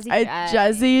you? Jazzy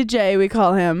Jazzy J, we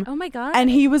call him. Oh my god.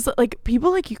 And he was like, people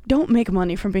like, you don't make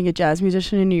money from being a jazz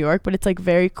musician in New York, but it's like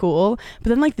very cool. But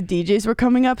then like the DJs were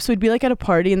coming up, so we'd be like at a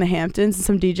party in the Hamptons, and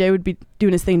some DJ would be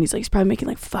doing his thing. And he's like, he's probably making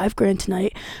like $5,000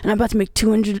 tonight, and I'm about to make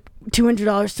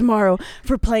 $200 tomorrow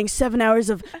for playing 7 hours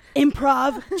of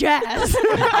improv jazz.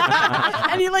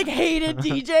 And he like hated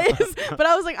DJs, but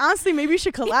I was like, honestly, maybe you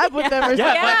should collab with them or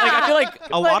Yeah, something. like I feel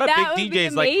like a lot of that would big be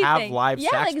DJs like have amazing. live Yeah,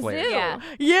 sax like players. Zoo. Yeah.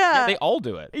 Yeah, They all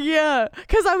do it. yeah.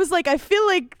 Because I was like, I feel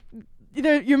like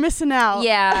you're missing out.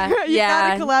 Yeah, You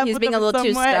yeah. gotta collab He was with being a them little some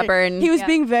too way. stubborn. He was Yeah.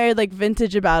 being very like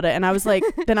vintage about it, and I was like,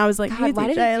 then I was like, hey, God, why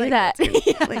did DJ, he do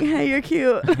like, that? like, hey, you're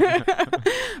cute.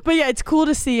 But yeah, it's cool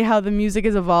to see how the music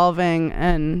is evolving,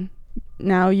 and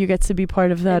now you get to be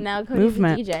part of that And now Cody's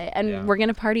movement. a DJ, and Yeah. we're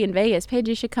gonna party in Vegas. Paige,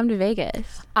 you should come to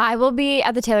Vegas. I will be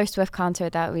at the Taylor Swift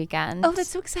concert that weekend. Oh, that's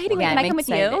so exciting! Yeah, Can I I'm come with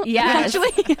you? excited. Yes.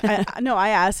 actually, No, I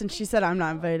asked, and she said I'm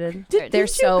not invited. they're Did you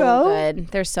so go? good.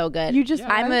 They're so good. You just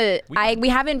we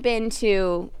haven't been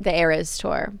to the Eras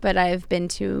tour, but I've been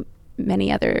to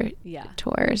many other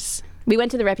tours. We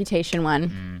went to the Reputation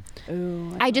one.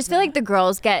 Ooh, I just feel like the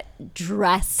girls get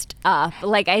dressed up.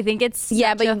 Like I think it's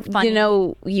Yeah, such a but funny- you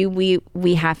know,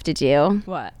 we have to do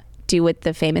what? what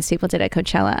the famous people did at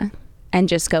Coachella, and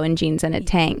just go in jeans and a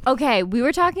tank. Okay, we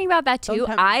were talking about that too.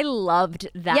 Okay. I loved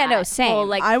that. Yeah, no, same. whole,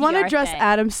 like, I want to PR dress thing.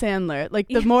 Adam Sandler. Like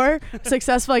the more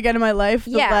successful I get in my life,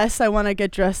 the Yeah. less I want to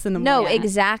get dressed in the No, morning.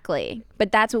 exactly.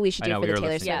 But that's what we should I do know, for we the were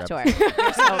Taylor listening Swift to tour.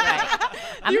 You're so right.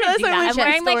 I'm You gonna do realize that.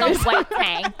 I I'm would wearing share like a stories. white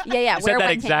tank. Yeah, You wear said that white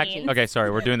exact. jeans. Okay,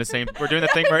 sorry. We're doing the same. We're doing the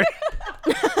thing where.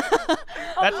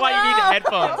 That's why you need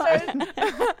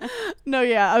headphones. No,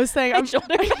 yeah, I was saying I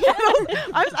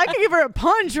could give her a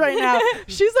punch right now.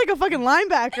 She's like a fucking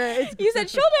linebacker. It's You said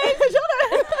shoulder.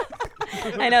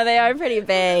 I know they are pretty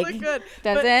big. really good.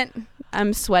 Doesn't?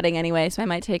 I'm sweating anyway, so I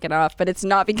might take it off. But it's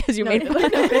not because you made it.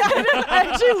 I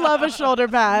actually love a shoulder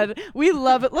pad. We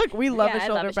love it. Look, we love Yeah, a I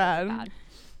shoulder love pad.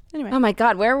 Anyway, Oh my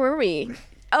God, where were we?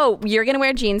 Oh, you're gonna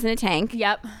wear jeans and a tank.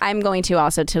 Yep. I'm going to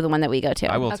also to the one that we go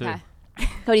to. I will Okay. too.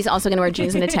 Cody's also gonna wear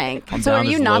jeans and a tank. I'm So down are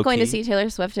you as not low going to key. see Taylor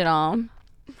Swift at all?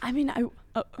 I mean,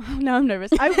 now I'm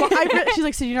nervous. She's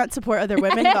like, so do you not support other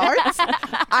women in the arts?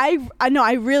 I know,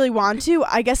 I really want to.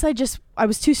 I guess I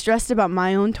was too stressed about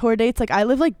my own tour dates. Like I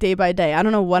live like day by day. I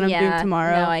don't know what I'm doing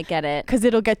tomorrow. No, I get it. Because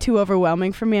it'll get too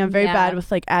overwhelming for me. I'm very Yeah. bad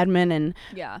with like admin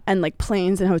Yeah. and like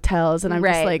planes and hotels, and I'm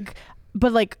just Right. like,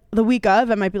 but like the week of,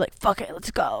 I might be like, fuck it,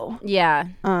 let's go. Yeah.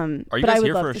 Are you but guys I would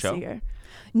here love for a to show? see her.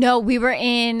 No, we were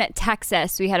in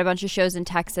Texas. We had a bunch of shows in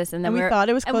Texas, and then And we thought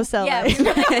it was close to LA. Yeah,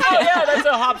 Yeah, that's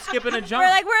a hop, skip, and a jump. we're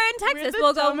like, we're in Texas.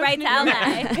 We'll go right to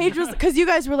LA. Paige was, because you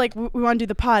guys were like, we want to do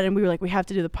the pod, and we were like, we have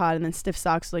to do the pod, and then Stiff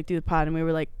Socks like do the pod, and we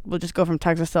were like, we'll just go from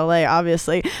Texas to LA,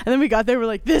 obviously. And then we got there, we're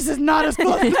like, this is not as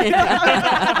close. We're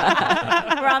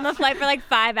on the flight for like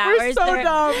 5 hours. We're so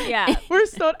dumb. Yeah. We're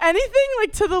so anything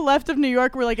like to the left of New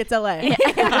York, we're like, it's LA.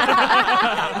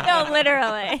 No,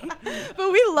 literally.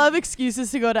 But we love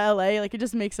excuses to go to LA. Like it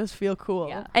just makes us feel cool.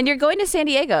 Yeah. And you're going to San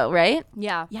Diego, right?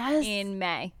 Yeah. Yes. In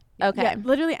May. Okay. Yeah,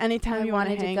 literally anytime I you want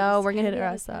wanted to hang, go. just We're gonna hit be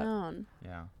out us of up. town.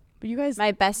 Yeah. But you guys,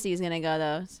 My bestie's gonna go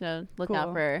though, so look out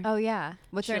Cool. for her. Oh yeah.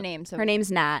 What's her name? So Her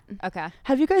name's Nat. Okay.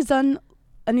 have you guys done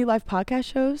any live podcast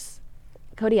shows?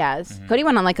 Cody has. Cody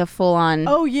went on like a full on.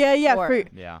 Oh yeah, yeah. Tour.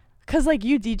 Yeah. Cause like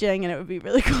you DJing and it would be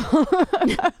really cool.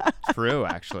 True,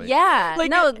 actually. Yeah.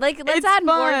 Like, No, like let's it's add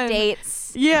more fun.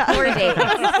 dates. Yeah. More dates.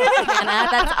 Hannah,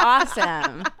 that's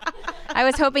awesome. I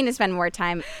was hoping to spend more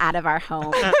time out of our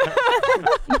home. But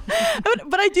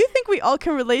I do think we all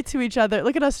can relate to each other.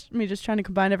 Look at us, me just trying to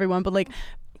combine everyone. But like,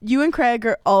 you and Craig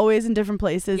are always in different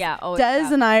places. Yeah, always Des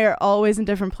traveling. and I are always in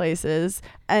different places,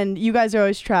 and you guys are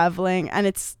always traveling.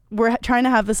 And we're trying to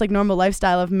have this like normal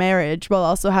lifestyle of marriage while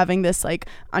also having this like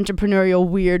entrepreneurial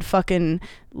weird fucking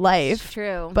life.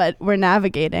 True. But we're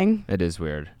navigating. It is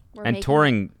weird. We're And making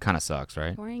touring kind of sucks,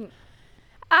 right? Boring.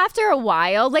 After a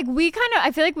while, like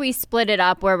I feel like we split it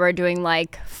up where we're doing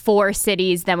like 4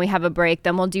 cities, then we have a break,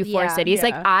 then we'll do 4 Yeah. cities.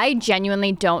 Like Yeah. I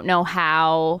genuinely don't know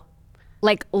how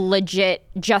like legit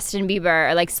Justin Bieber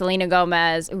or like Selena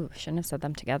Gomez. Ooh, shouldn't have said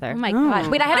them together. Oh my gosh.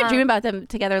 Wait, I had a dream about them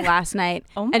together last night.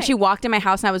 Oh my- And she walked in my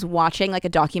house and I was watching like a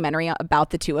documentary about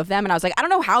the two of them. And I was like, I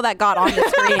don't know how that got on the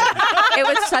screen. It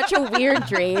was such a weird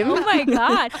dream. Oh my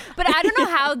god! But I don't know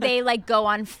how they like go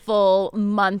on full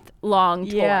month-long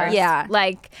tours. Yeah. Yeah.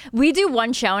 Like we do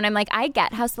one show, and I'm like, I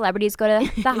get how celebrities go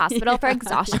to the hospital for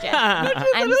exhaustion.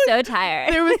 I'm so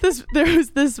tired. There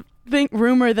was this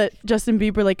rumor that Justin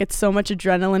Bieber like gets so much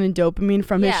adrenaline and dopamine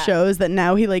from his Yeah. shows that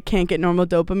now he like can't get normal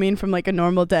dopamine from like a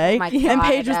normal day. Oh my And God.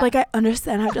 Paige was like, I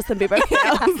understand how Justin Bieber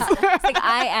feels. It's like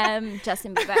I am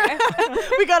Justin Bieber.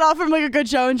 We got off from like a good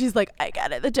show and she's like, I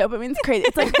get it. The dopamine's crazy.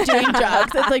 It's like doing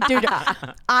drugs. It's like doing drugs.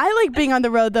 I like being on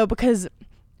the road though because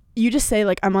you just say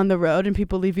like I'm on the road and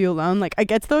people leave you alone. Like I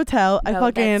get to the hotel, I No,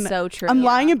 fucking that's so true. I'm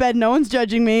lying in bed, no one's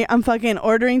judging me. I'm fucking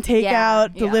ordering takeout, Yeah.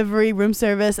 delivery, room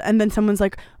service, and then someone's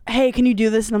like, hey, can you do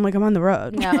this? And I'm like, I'm on the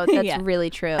road. No, that's Yeah. really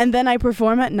true. And then I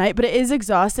perform at night, but it is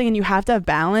exhausting and you have to have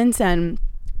balance. And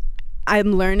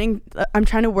I'm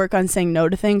trying to work on saying no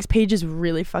to things. Paige is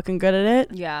really fucking good at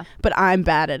it, Yeah. but I'm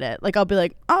bad at it. Like I'll be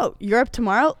like, oh, you're up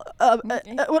tomorrow?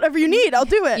 Whatever you need, I'll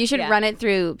do it. you should Yeah. run it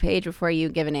through Paige before you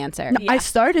give an answer. I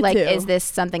started Like, to. is this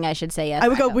something I should say yes? I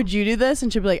would go, to? would you do this?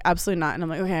 And she'd be like, absolutely not. And I'm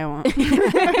like, okay, I won't.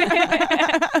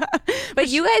 But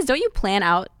you guys,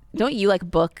 don't you like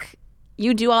book?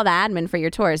 You do all the admin for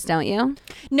your tours, don't you?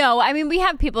 No, I mean we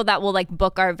have people that will like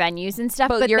book our venues and stuff.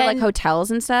 But you're then like hotels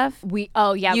and stuff. we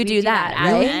You we do that,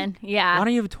 right? admin. Yeah. Why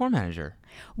don't you have a tour manager?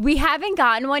 We haven't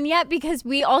gotten one yet because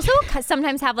we also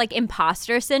sometimes have like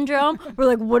imposter syndrome. We're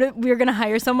like, what if we're gonna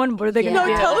hire someone? What are they Yeah. No,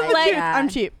 gonna do? tell them the Like- truth. I'm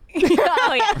cheap.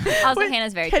 Oh yeah. Also, Wait,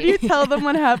 Hannah's very Can cheap. you tell them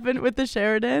what happened with the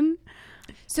Sheridan?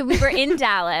 So we were in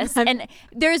Dallas, and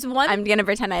there's one. I'm gonna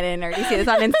pretend I didn't already see this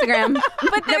on Instagram.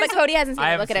 but Cody hasn't seen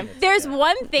I it. Look haven't at him. seen it. There's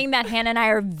one thing that Hannah and I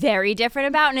are very different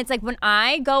about, and it's like when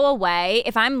I go away,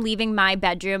 if I'm leaving my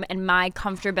bedroom and my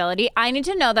comfortability, I need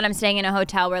to know that I'm staying in a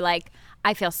hotel where like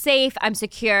I feel safe, I'm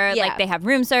secure, Yeah. like they have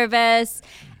room service.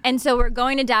 And so we're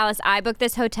going to Dallas. I booked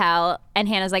this hotel, and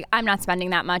Hannah's like, I'm not spending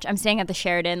that much. I'm staying at the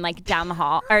Sheridan, like down the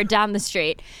hall or down the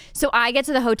street. So I get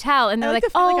to the hotel, and I they're like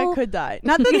like, to feel oh, like I could die.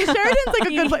 Not that the Sheridan's like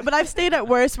a good place, but I've stayed at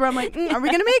worse where I'm like, are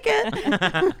we gonna make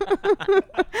it?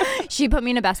 She put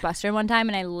me in a Best Western one time,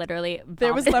 and I literally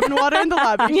There was vomited. lemon water in the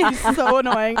lobby. She's so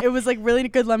annoying. It was like really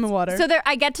good lemon water. So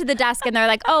I get to the desk and they're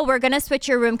like, "Oh, we're gonna switch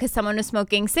your room because someone was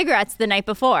smoking cigarettes the night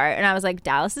before." And I was like,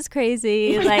 "Dallas is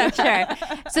crazy." Like, sure.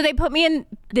 So they put me in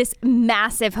this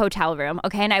massive hotel room,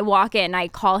 okay? And I walk in, I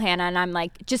call Hannah, and I'm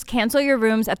like, "Just cancel your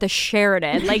rooms at the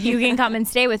Sheridan. Like, you can come and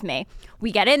stay with me."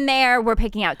 We get in there, we're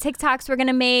picking out TikToks we're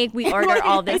gonna make. We order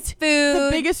all this food. The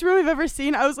biggest room I've ever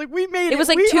seen. I was like, we made it. It was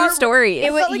like We 2 are- stories.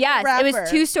 It was felt like a yes, it was rapper.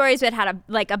 2 stories that had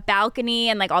a balcony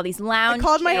and like all these I lounge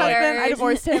called my husband. I chairs.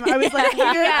 divorced him. I was like,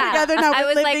 we're Yeah. together now. I We're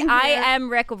was like, living I here.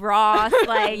 am Rick Ross.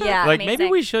 Like, Yeah. Like maybe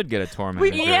amazing. we should get a tour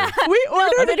manager. Yeah. We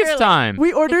I ordered. think it's time.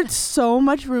 We ordered so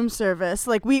much room service.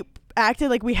 Like we acted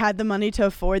like we had the money to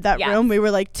afford that Yes. room. We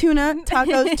were like tuna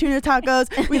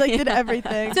tacos. We like did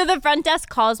everything. So the front desk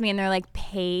calls me and they're like,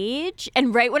 Paige.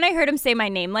 And right when I heard him say my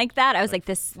name like that, I was like,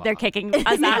 they're kicking us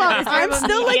out of this room I'm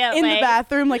still like in the immediately.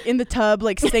 bathroom, like in the tub,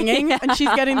 like singing, and she's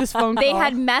getting this phone call. They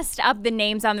had messed up the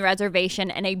names on the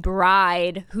reservation, and a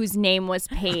bride whose name was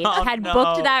Paige had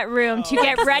booked that room to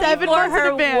get ready 7 for months in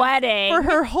her advance wedding. for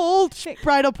her whole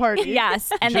bridal party.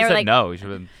 Yes, and You they were said like, no. You should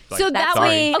have been like, so that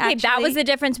sorry. was okay. That was the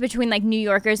difference between like New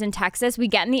Yorkers and Texas. We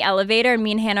get in the elevator, and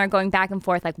me and Hannah are going back and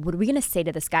forth. Like, what are we gonna say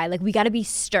to this guy? Like, we got to be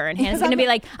stern. Hannah's gonna be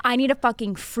like, I need a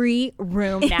fucking free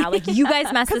room now. Like, you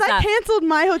guys messed Because this I up. canceled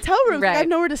my hotel room. So I Right. have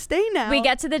nowhere to stay now. We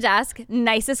get to the desk,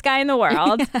 nicest guy in the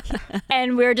world,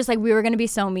 and we were just like, we were gonna be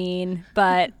so mean,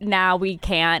 but now we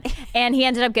can't. And he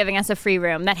ended up giving us a free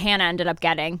room that Hannah ended up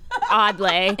getting.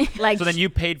 Oddly, like So then you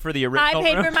paid for the original I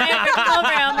paid room? for my original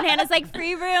room, and Hannah's like,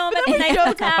 free room at the nice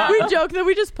hotel. We joke that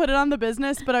we just put it on the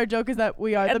business, but our joke is that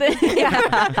we are the business.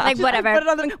 Yeah, like whatever. Put it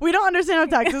on the, we don't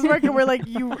understand how taxes work, and we're like,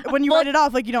 when you write it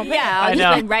off, like you don't pay. Yeah, I I'll know.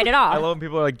 just like, write it off. I love when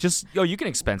people are like, just, you can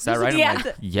expense that, right? Yeah. I'm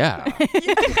like, yeah.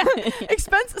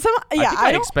 Expense. I think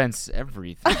I expense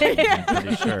everything. I'm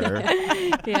pretty sure.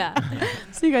 Yeah.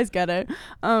 So you guys get it.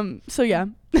 So yeah.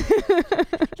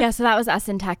 Yeah, so that was us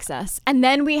in Texas. And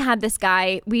then we had this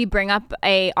guy, we bring up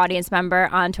a audience member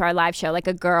onto our live show, like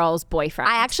a girl's boyfriend.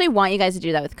 I actually want you guys to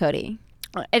do that with Cody.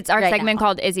 It's our Right segment now.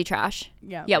 called Is He Trash?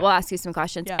 Yeah. Yeah, we'll ask you some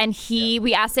questions. Yeah. And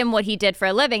we asked him what he did for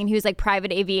a living, and he was like,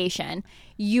 private aviation.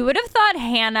 You would have thought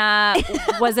Hannah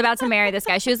was about to marry this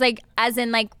guy. She was like, as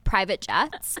in like private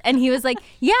jets. And he was like,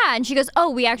 yeah. And she goes, oh,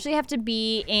 we actually have to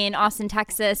be in Austin,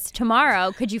 Texas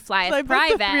tomorrow. Could you fly So I us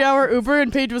booked a private? 3-hour Uber,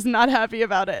 and Paige was not happy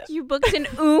about it. You booked an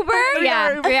Uber?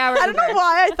 Yeah, 3-hour I don't know Uber.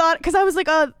 why I thought, because I was like,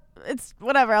 it's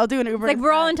whatever. I'll do an Uber. Like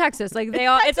we're all in instead. Texas. Like they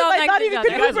all, it's Texas, all I next thought to you each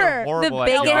could other. You guys are Uber. horrible The at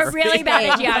biggest- We're geography. really bad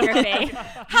at geography.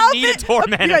 How You need big- to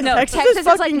torment You us. guys, No, Texas Texas is is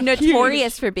like fucking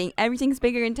notorious huge. for being everything's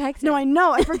bigger in Texas. No, I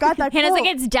know. I forgot that. Hannah's like,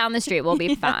 quote. it's down the street. We'll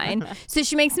be fine. So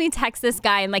she makes me text this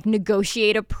guy and like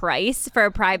negotiate a price for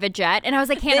a private jet. And I was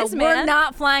like, Hannah, This we're man?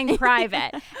 not flying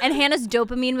private. And Hannah's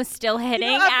dopamine was still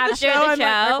hitting You know, after the I'm show.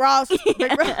 like, Ross,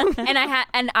 Big Ross.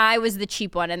 And I was the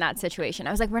cheap one in that situation.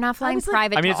 I was like, we're not flying was like-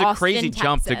 private. I mean, to it's a Austin, crazy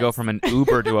jump to go Texas. from an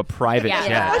Uber to a private Yeah. jet.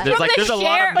 Yeah. There's a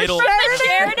lot of middle. From the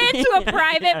Sheridan to a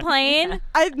private plane.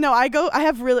 I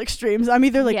have real extremes. I'm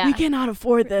either like, Yeah. we cannot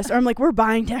afford this, or I'm like, we're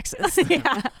buying Texas.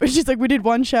 Yeah. Or she's like, we did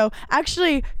one show.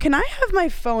 Actually, can I have my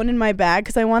phone in my bag?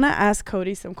 Because I want to ask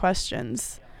Cody some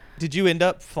questions. Did you end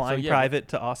up flying yeah. private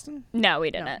to Austin? No, we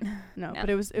didn't. No, No.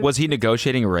 but it was. Was he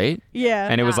negotiating a rate? Yeah.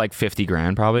 And it was like 50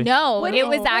 grand probably? No, What it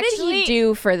was what actually. did he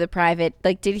do for the private?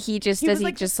 Like, did he just He was does he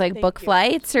like just the- like thank book you.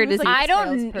 flights or He was does like he? I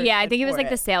don't. salesperson Yeah, I think he was for like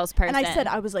the it. salesperson. and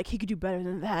I was like, he could do better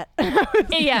than that.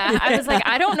 Yeah, I was like,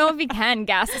 I don't know if he can.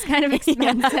 Gas is kind of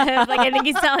expensive. Like, I think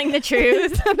he's telling the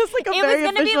truth. That was like a It very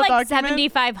was gonna be official like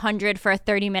document. $7,500 for a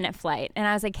 30-minute flight, and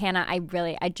I was like, Hannah,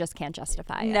 I just can't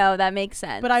justify it. No, that makes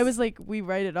sense. But I was like, we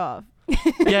write it off.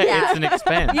 Yeah, it's an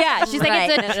expense. Yeah, she's like, Right.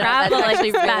 it's a No, no, travel that's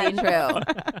actually really expense.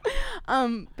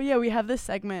 true. But yeah, we have this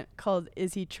segment called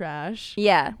Is He Trash?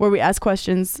 Yeah. Where we ask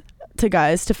questions to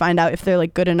guys to find out if they're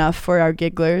like good enough for our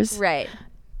gigglers. Right.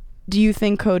 Do you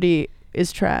think Cody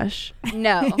is trash?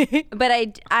 No.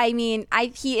 But I mean,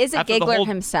 he is a After the giggler whole-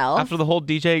 himself. After the whole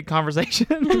DJ conversation.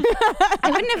 I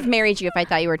wouldn't have married you if I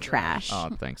thought you were trash. Oh,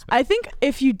 thanks. Man. I think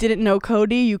if you didn't know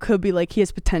Cody, you could be like, he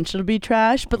has potential to be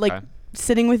trash, but like Okay.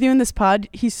 sitting with you in this pod,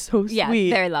 he's so Yeah,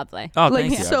 sweet. very lovely. Oh, like,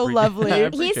 thank you. I so appreciate- lovely. I He's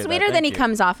appreciate He's that. sweeter than Thank he you.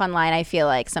 comes off online, I feel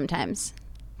like sometimes.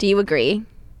 Do you agree?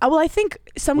 Well, I think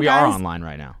some We guys are online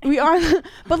right now. We are,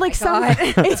 but like some,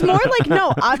 it's more like,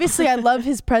 no, obviously I love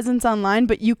his presence online,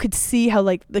 but you could see how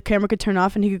like the camera could turn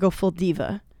off and he could go full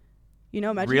diva. You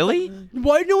know, imagine. Really?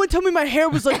 Why did no one tell me my hair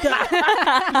was like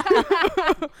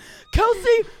that?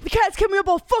 Kelsey, the cat's kept me up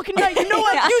all fucking night. You know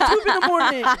I have YouTube in the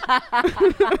morning.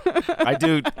 I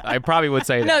do. I probably would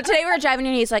say that. No, today we were driving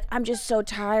and he's like, I'm just so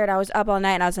tired. I was up all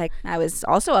night. And I was like, I was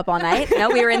also up all night. No,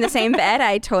 we were in the same bed.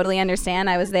 I totally understand.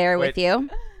 I was there with Wait. you.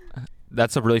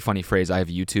 That's a really funny phrase. I have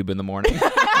YouTube in the morning.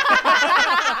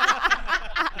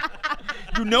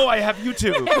 You know I have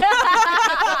YouTube.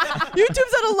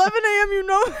 YouTube's at 11 a.m. You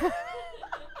know,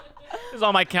 This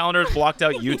on my calendar is blocked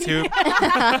out YouTube.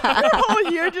 your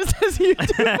whole year just says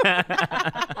YouTube. Wait,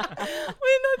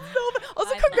 that's so.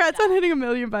 Also, congrats on hitting 1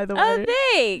 million, by the way. Oh,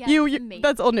 thanks. You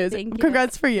that's old news. Thank you.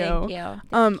 Congrats for you. Thank you.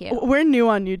 Thank you. We're new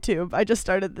on YouTube. I just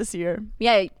started this year.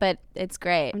 Yeah, but it's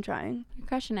great. I'm trying. You're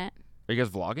crushing it. Are you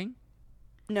guys vlogging?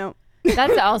 No.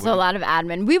 That's also a lot of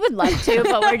admin. We would love to,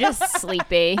 but we're just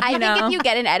sleepy. I know? think if you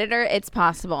get an editor, it's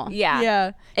possible. Yeah. Yeah.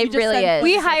 You It just really send is.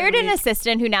 We photos hired every an week.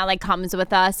 assistant who now like comes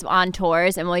with us on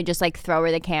tours, and we just like throw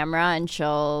her the camera and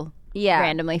she'll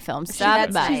randomly film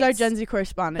stuff. but- She's our Gen Z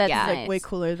correspondent. That's She's nice. like way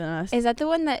cooler than us. Is that the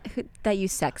one that you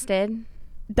sexted?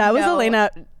 That was No. Elena.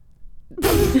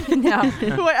 No.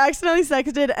 Who I accidentally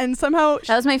sexted and somehow.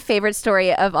 That was my favorite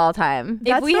story of all time. If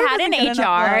That we story had an doesn't get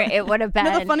enough HR, love. it would have been.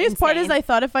 No, the funniest part is insane. I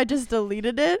thought if I just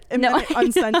deleted it and No, then I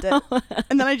unsent it,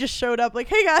 and then I just showed up like,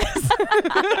 "Hey guys,"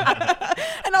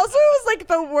 and also it was like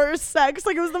the worst sex.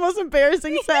 Like it was the most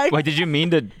embarrassing sex. Wait, did you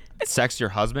mean to sex your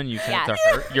husband? You sent it to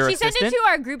her? Your she assistant? sent it to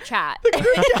our group chat. Me, her,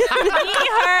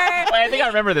 Wait, I think I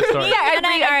remember this story. me, and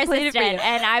our I played it for you. assistant,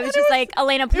 and I was just like,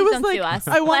 Elena, It please was don't like sue us.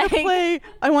 I want to Like, play.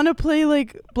 I want to play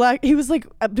like black. He was like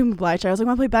I'm doing blackjack. I was like, I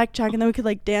want to play blackjack, and then we could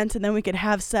like dance, and then we could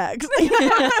have sex.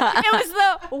 It was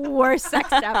the worst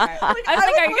sex ever. I was like,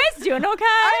 are you guys doing okay?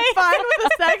 I'm fine with the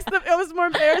sex. I was more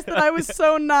embarrassed that I was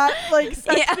so not like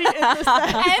sexy in the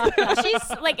sex. And she's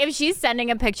like, if she's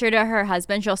sending a picture to her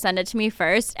husband, she'll send it to me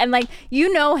first. And like,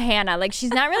 you know, Hannah, like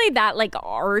she's not really that like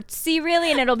artsy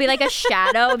really, and it'll be like a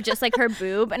shadow of just like her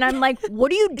boob. And I'm like,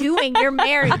 what are you doing? You're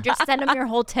married. Just send him your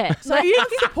whole tit. So you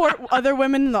don't support other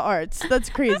women in the arts. That's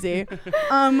crazy.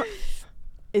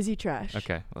 Is he trash?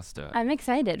 Okay, let's do it. I'm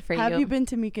excited for Have you been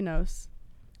to Mykonos?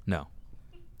 No.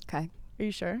 Okay. Are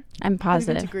you sure? I'm Have you been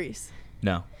positive. to Greece?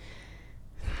 No.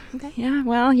 Okay. Yeah.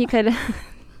 Well, you could.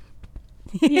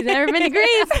 You've never been to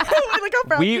Greece. Look how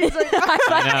proud We- he is right now.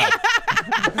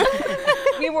 I know.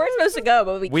 We were supposed to go,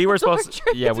 but We were supposed to.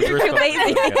 Yeah, we were too supposed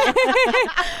lazy. to.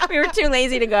 We were too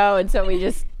lazy to go, and so we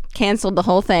just canceled the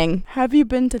whole thing. Have you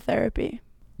been to therapy?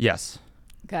 Yes.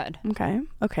 Good.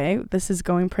 Okay. This is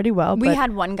going pretty well. We but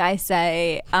had one guy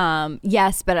say,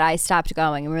 yes, but I stopped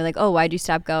going. And we were like, oh, why'd you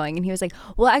stop going? And he was like,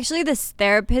 well, actually, this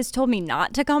therapist told me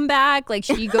not to come back. Like,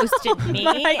 she ghosted me.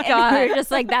 my And God. we were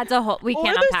just like, that's a whole, we Or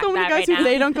can't there's unpack so many that guys right who now.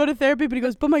 they don't go to therapy, but he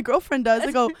goes, but my girlfriend does.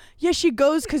 I go, yeah, she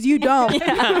goes because you don't.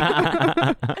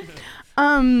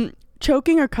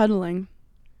 Choking or cuddling?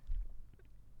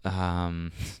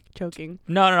 Choking.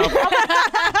 No.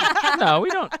 No, we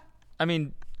don't. I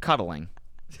mean, cuddling.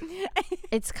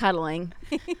 It's cuddling.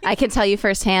 I can tell you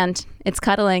firsthand. It's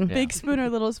cuddling. Yeah. Big spoon or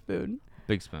little spoon?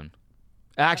 Big spoon.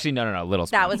 Actually, no. Little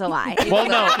spoon. That was a lie. Well,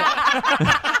 no.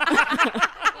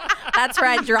 That's where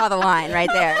I draw the line right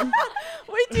there.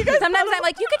 Wait, do you guys? Sometimes I'm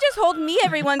like, you could just hold me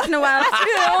every once in a while too.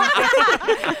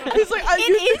 He's like,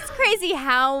 It is crazy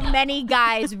how many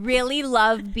guys really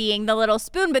love being the little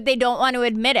spoon, but they don't want to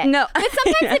admit it. No. But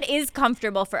sometimes it is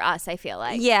comfortable for us, I feel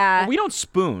like. Yeah. We don't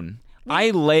spoon.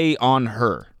 I lay on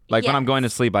her. Like when Yes. I'm going to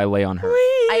sleep, I lay on her.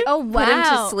 I Oh, put him to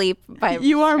wow. sleep by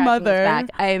You are scratching his mother. back.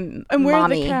 I'm and where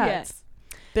mommy. are the cats?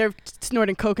 They're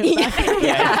snorting coke in the back.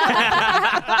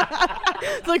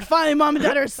 It's like, finally, mom and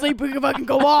dad are asleep. We can fucking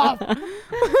go off.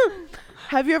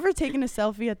 Have you ever taken a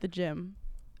selfie at the gym?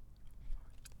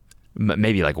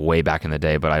 Maybe like way back in the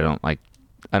day, but I don't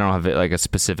have like a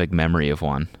specific memory of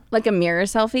one. Like a mirror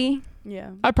selfie.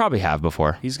 Yeah. I probably have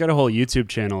before. He's got a whole YouTube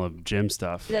channel of gym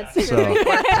stuff. That's so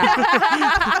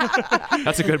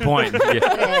That's a good point.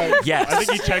 Yeah. Yes. I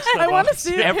think he checks I stuff want to off.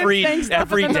 see Every- him saying stuff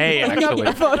every and then day, putting up actually.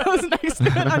 the photos next to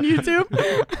it on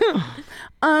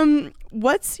YouTube.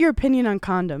 What's your opinion on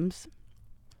condoms?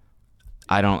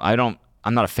 I'm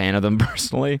not a fan of them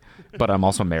personally, but I'm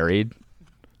also married.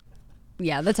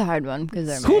 Yeah, that's a hard one because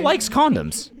they're Who likes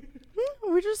condoms?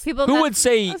 We're just people Who that, would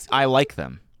say I like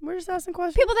them? we're just asking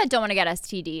questions. people that don't want to get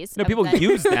STDs. No, people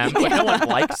use them, but no one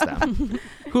likes them.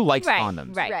 Who likes Right,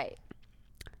 condoms? right. Right.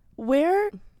 Where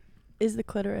is the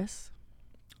clitoris?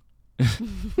 This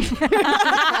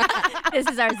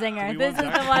is our zinger. This is the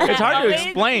that? one. It's that hard to always-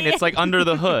 explain. It's like under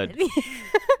the hood.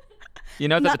 You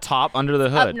know, it's at the top under the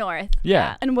hood. Up north.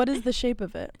 Yeah. And what is the shape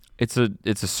of it? It's a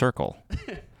circle.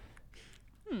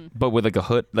 But with like a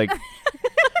hood, like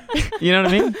you know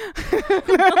what I mean?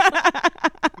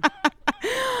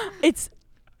 It's,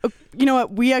 you know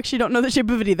what? We actually don't know the shape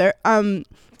of it either.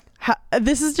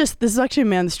 This is actually a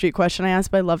man on the street question I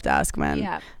asked, but I love to ask men.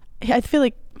 Yeah. I feel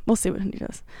like we'll see what he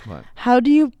does. What? How do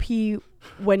you pee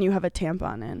when you have a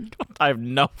tampon in? I have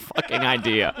no fucking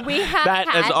idea. We have That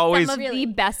had is always- some of the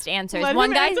best answers. Let One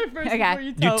him guy. answer first Okay. before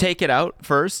You tell. take it out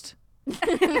first,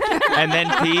 and then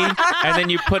pee, and then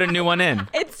you put a new one in.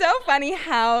 It's so funny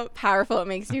how powerful it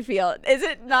makes you feel. Is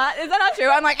it not? Is that not true?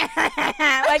 I'm like,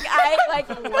 I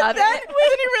love Then it.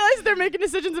 he realized they're making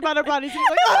decisions about our bodies. He's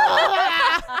like,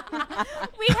 "Ah."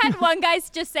 We had one guy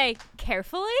just say,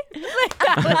 carefully.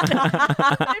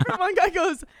 Favorite one guy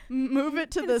goes, move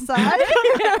it to the side.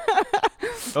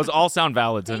 Those all sound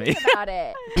valid to me. About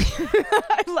it.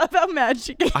 I love how mad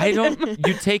she gets. I don't.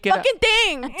 You take it. Fucking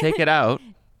thing. Take it out,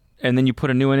 and then you put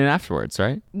a new one in afterwards,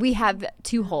 right? We have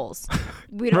 2 holes.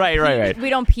 We don't Right. We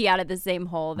don't pee out of the same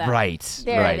hole. That Right.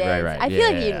 There right. it is. Right. I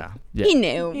feel like he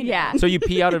knew. Yeah. So you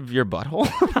pee out of your butthole?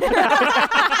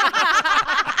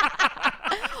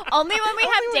 Only when we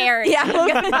have dairy. Yeah.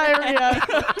 Diarrhea.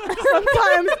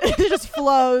 Sometimes it just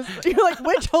flows. You're like,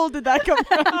 which hole did that come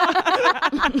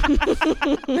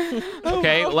from?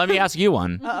 Okay, let me ask you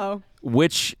one. Uh-oh.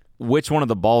 Which one of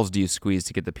the balls do you squeeze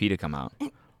to get the pee to come out?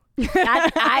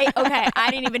 I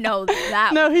didn't even know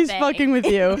that. No, was a he's thing. fucking with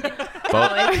you.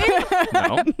 Both.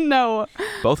 No, No.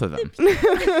 both of them. Out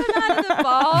of the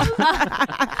ball.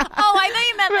 Oh, I thought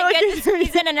you meant like you have to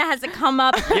squeeze in and it has to come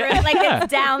up through it, like Yeah.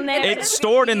 it's down there. It's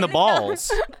stored in the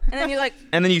balls, And then you're like,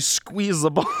 and then you squeeze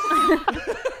the ball.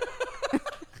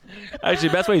 Actually,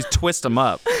 the best way is twist them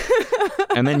up,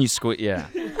 and then you squeeze. Yeah.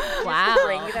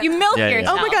 Wow. You milk Yeah, yeah.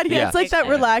 yourself. Oh my God, yeah, Yeah. it's like that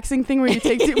relaxing thing where you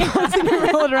take 2 balls and you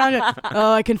roll it around.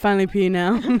 Oh, I can finally pee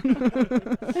now.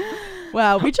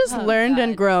 Wow, we just learned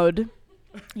and growed.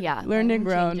 Yeah. Learned and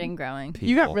grown. Changing, growing.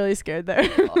 You got really scared there.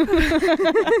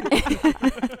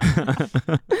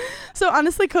 So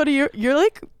honestly, Cody, you're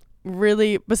like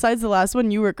really, besides the last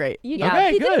one, you were great. Yeah.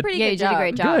 Okay, you did a good. pretty Yeah, good you did a job.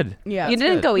 great job. Good. Yeah. You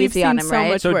didn't go We've easy on seen him, so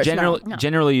right? much So worse.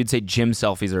 generally, you'd say gym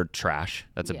selfies are trash.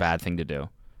 That's a bad thing to do.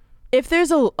 If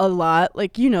there's a lot,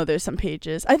 like, there's some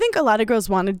pages. I think a lot of girls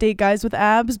want to date guys with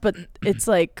abs, but it's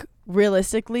like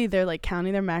realistically, they're like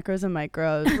counting their macros and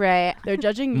micros. Right. They're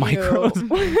judging Micros.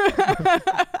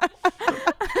 you.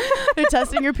 They're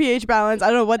testing your pH balance. I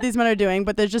don't know what these men are doing,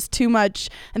 but there's just too much,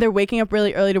 and they're waking up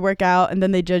really early to work out, and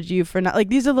then they judge you for not. Like,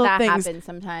 these are little That things. happens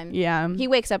sometimes. Yeah. He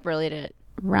wakes up early to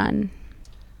run.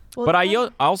 Well, But I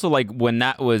also like when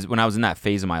I was in that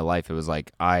phase of my life, it was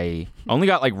like I only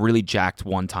got like really jacked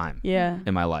one time Yeah.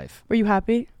 in my life. Were you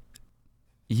happy?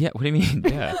 Yeah. What do you mean?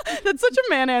 Yeah. That's such a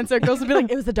man answer. Girls would be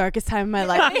like, it was the darkest time of my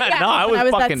life. No, I When I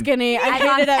was fucking. that skinny. I I hated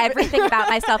lost everything. everything about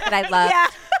myself that I love. Yeah.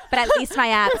 But at least my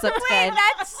abs looked good.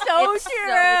 That's so It's so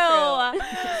true.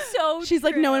 So She's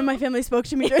like, no one in my family spoke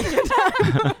to me during the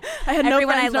time. I had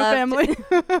Everyone no I friends, no loved family.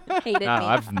 Hated No, me.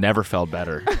 I've never felt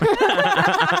better.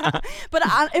 But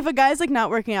if a guy's like not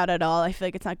working out at all, I feel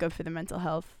like it's not good for their mental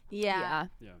health. yeah.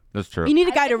 That's true. You need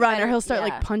a I guy to think run, or better- he'll start yeah.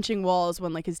 like punching walls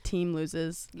when like his team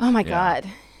loses. Oh my Yeah. God.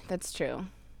 That's true.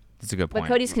 That's a good point. But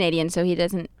Cody's Canadian, so he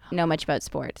doesn't know much about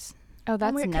sports. Oh,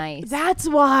 that's Oh my God. nice. That's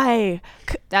why.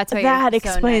 That's why That you're so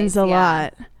explains nice, a yeah.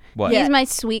 lot. What? He's my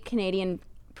sweet Canadian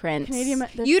prince.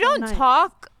 They're You so don't nice.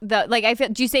 talk I feel.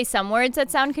 Do you say some words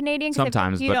that sound Canadian? 'Cause I feel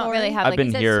Sometimes, you but don't really have. I've like, been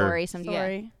He says here- sorry sometimes.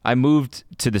 Sorry. I moved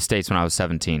to the States when I was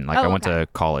 17. Like Oh, I went okay. to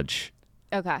college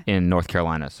Okay. in North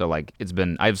Carolina. So like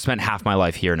I've spent half my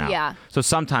life here now. Yeah. So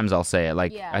sometimes I'll say it.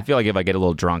 Like Yeah. I feel like if I get a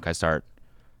little drunk, I start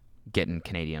getting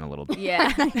Canadian a little bit. Yeah.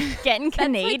 Getting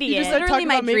Canadian. You just start Literally talking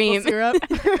my about maple dream. syrup.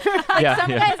 yeah.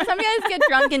 Some yeah. guys get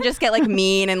drunk and just get like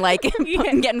mean and like get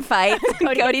in fights.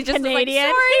 Cody just Canadian.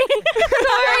 is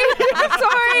like,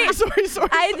 sorry, I'm sorry. sorry.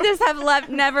 I just have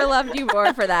never loved you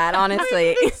more for that,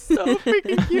 honestly. So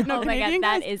freaking cute. No, Oh my Canadian God,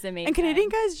 that guys, is amazing. And Canadian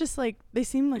guys just like they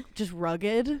seem like just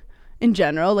rugged in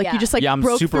general. Like Yeah. you just like Yeah, I'm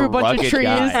broke super through a bunch of rugged trees.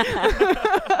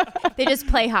 guy. They just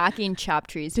play hockey and chop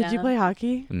trees. Did you down. play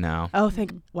hockey? No. Oh,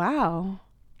 wow.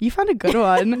 You found a good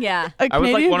one. Yeah. A I was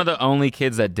like Canadian- one of the only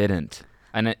kids that didn't.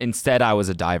 And instead I was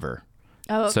a diver.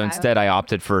 Oh, So okay. instead I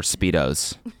opted for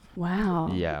Speedos. Wow.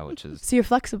 Yeah, which is So you're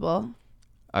flexible.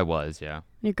 I was, yeah.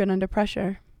 You're good under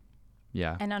pressure.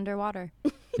 Yeah. And underwater.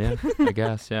 Yeah, I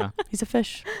guess, yeah. He's a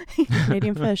fish.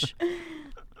 Canadian fish.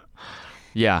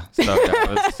 Yeah. So that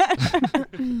was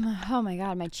Oh my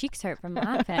God, my cheeks hurt from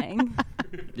laughing.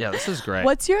 Yeah, this is great.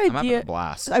 What's your I'm having idea? a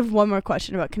blast. I have one more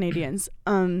question about Canadians.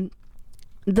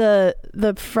 The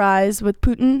fries with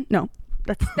Putin? No.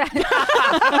 That's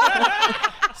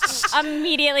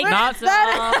Immediately Not-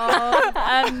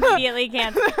 canceled. Immediately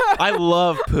canceled. I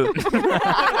love Putin.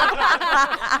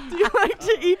 Do you like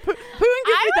to eat Putin? Putin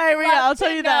gives you diarrhea, I'll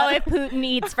tell you that. If Putin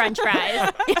eats French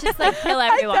fries, just like kill I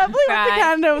everyone. definitely went to Fries.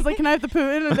 Canada. I was like, "Can I have the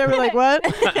Putin?" And they were like, "What?"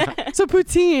 So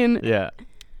poutine. Yeah.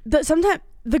 Sometimes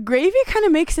the gravy kind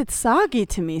of makes it soggy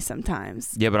to me.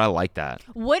 Sometimes. Yeah, but I like that.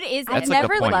 What is I've it? like the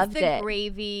never point. loved the it.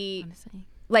 gravy, Honestly.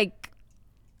 like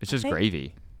It's just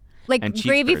gravy. like cheese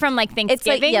gravy curds. from like It's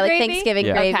Thanksgiving. like gravy? Thanksgiving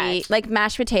Yeah. gravy, Okay. like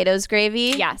mashed potatoes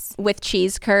gravy. Yes. With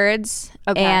cheese curds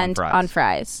Okay. and On fries. on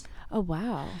fries. Oh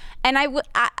wow. And I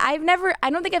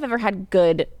don't think I've ever had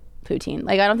good poutine.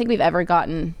 Like I don't think we've ever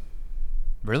gotten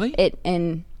Really? it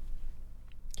in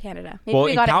Canada. Maybe Well,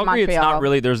 we in got Calgary, it in it's Montreal. not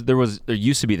really. There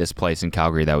used to be this place in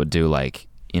Calgary that would do like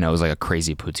it was like a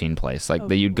crazy poutine place. Like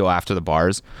you'd go after the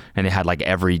bars and they had like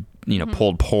every,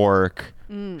 pulled pork,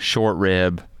 short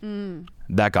rib.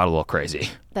 That got a little crazy.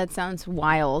 That sounds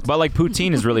wild. But like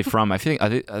poutine is really from I think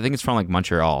it's from like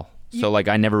Montreal. So like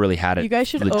I never really had it. You guys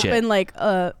should legit. open like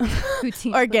a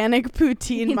organic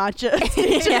poutine matcha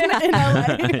station in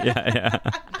LA.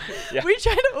 Yeah. We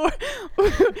tried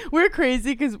to we're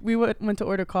crazy because we went to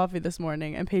order coffee this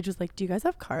morning and Paige was like, "Do you guys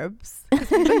have carbs?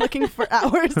 'Cause we've been looking for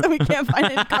hours and we can't find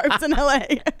any carbs in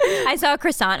LA." I saw a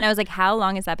croissant and I was like, how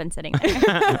long has that been sitting there?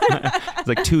 It's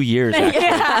like 2 years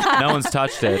actually. No one's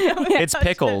touched it. It's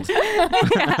pickled.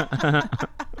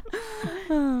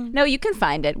 No, you can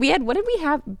find it. What did we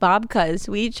have? Babkas.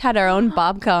 We each had our own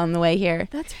babka on the way here.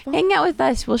 That's fun. Hang out with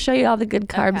us. We'll show you all the good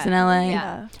carbs Okay. in LA.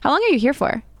 Yeah. How long are you here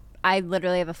for? I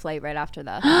literally have a flight right after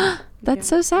this. That's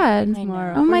so sad.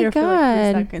 Tomorrow. Oh We're my here for, like, 3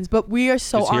 God. seconds. But we are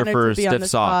so It's here honored for to be on stiff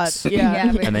this socks. pod.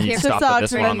 Yeah. And then you Stiff stop at this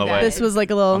socks, one on the way. This was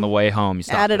like a little On the way home, you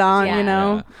stop. added on, Yeah. you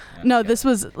know. Yeah. No, this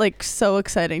was like so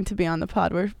exciting to be on the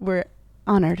pod. We're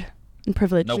honored and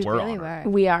privileged. No, we're Really honored.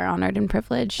 were. We are honored and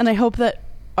privileged. And I hope that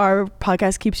our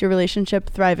podcast keeps your relationship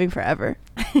thriving forever.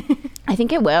 I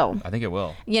think it will. I think it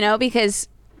will. Because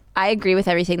I agree with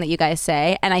everything that you guys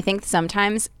say. And I think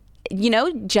sometimes,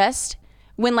 just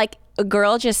when like a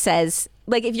girl just says,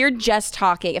 like if you're just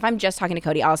talking, if I'm just talking to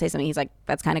Cody, I'll say something. He's like,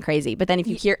 that's kind of crazy. But then if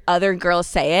you hear other girls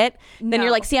say it, then No.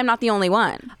 you're like, see, I'm not the only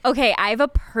one. Okay, I have a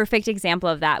perfect example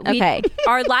of that. Okay.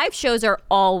 Our live shows are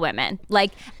all women.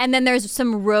 And then there's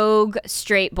some rogue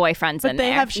straight boyfriends But in they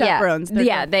there. have chaperones. They're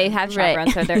Yeah, good. they have Right.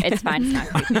 chaperones, so it's fine. It's not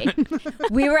creepy.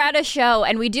 We were at a show,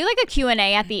 and we do like a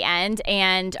Q&A at the end,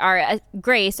 and our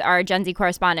Grace, our Gen Z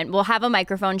correspondent, will have a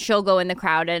microphone. She'll go in the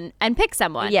crowd and pick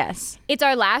someone. Yes. It's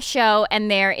our last show,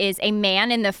 and there is a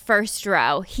man in the first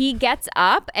row. He gets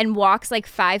up and walks like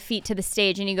 5 feet to the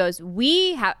stage, and he goes,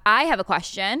 I have a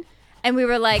question. And we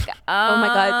were like, Oh my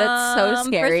God, that's so first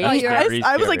of scary. all, you're- Very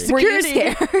I was like, scary. Were you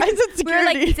security. scared? I said we were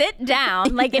security. like, sit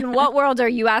down. Like, in what world are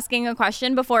you asking a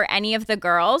question before any of the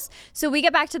girls? So we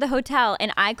get back to the hotel,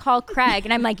 and I call Craig,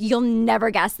 and I'm like, you'll never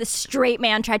guess. This straight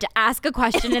man tried to ask a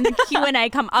question in the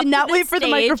Q&A, come up Did not to the wait for the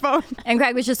stage. microphone. And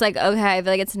Craig was just like, okay, I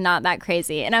feel like it's not that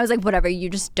crazy. And I was like, whatever, you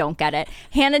just don't get it.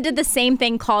 Hannah did the same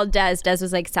thing, called Des. Des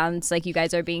was like, sounds like you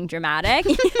guys are being dramatic.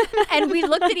 And we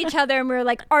looked at each other, and we were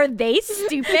like, are they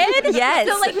stupid? Yes.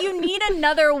 So, like, you need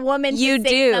another woman You to say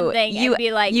do. something You- and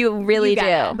be like, you really get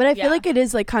do. it. But I feel Yeah. like it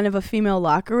is like kind of a female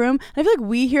locker room. I feel like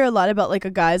we hear a lot about like a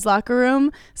guy's locker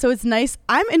room. So it's nice.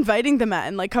 I'm inviting the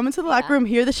men, like come into the locker room,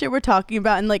 hear the shit we're talking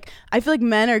about. And like, I feel like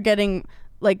men are getting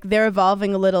like, they're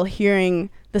evolving a little hearing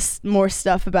this more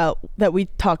stuff about that we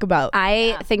talk about.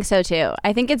 I think so too.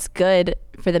 I think it's good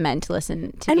for the men to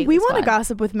listen to. And Geek we the want to Squad.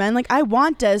 gossip with men. Like I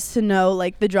want Des to know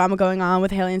like the drama going on with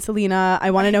Haley and Selena.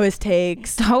 I want to know his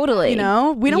takes. Totally. You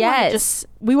know, we don't want to Yes. just.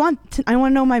 We want. I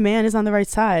want to know my man is on the right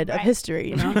side of history.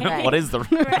 You know. Right. What is the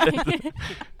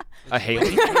a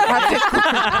Haley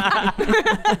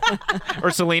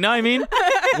or Selena? I mean,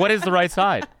 what is the right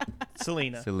side?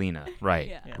 Selena. Selena.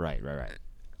 Right. Right.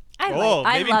 I Oh, love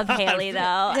maybe not. Haley though.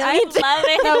 I love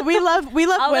it. No, we love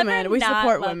I'll women. never We not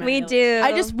support love women. We do.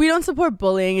 We don't support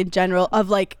bullying in general of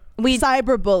like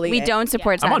cyberbullying. We don't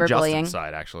support I'm on cyberbullying. Justin's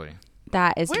side, actually.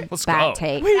 That is Let's bad go.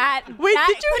 take. Wait, That did could you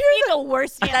hear be the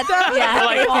worst answer.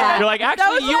 Yeah. You're like, That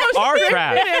actually, was you the are most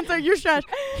trash. good answer. You're trash.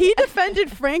 He defended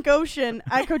Frank Ocean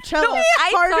at Coachella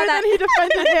I saw harder that. than he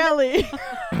defended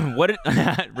Haley. What?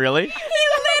 Really? He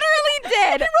literally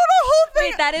did. He wrote a whole thing.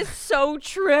 Wait, that is so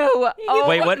true. Oh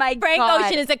Wait, what? my Frank God.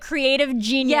 Ocean is a creative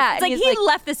genius. Yeah, It's like he's he like-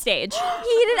 left the stage.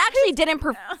 He didn't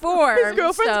perform. His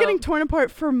girlfriend's so- getting torn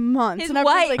apart for months. His and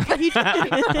everyone's wife. like, he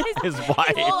His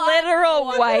wife. literal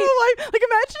wife. Like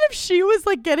imagine if she was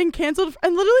like getting canceled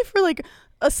and literally for like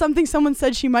something someone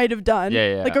said she might have done.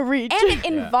 Yeah. Like a reach. And it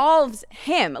involves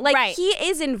him. Like Right. he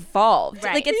is involved.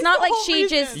 Right. Like it's He's not the like whole she reason.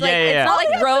 just like Yeah. it's not All he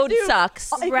like has to road do-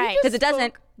 sucks. If he Right. just Because it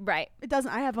doesn't. Right. It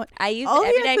doesn't. I have one. I use All it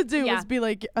he every has day. to do Yeah. is be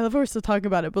like, I love how we're still talking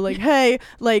about it, but like, hey,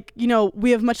 like, you know, we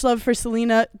have much love for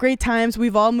Selena. Great times.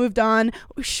 We've all moved on.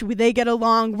 They get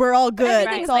along. We're all good.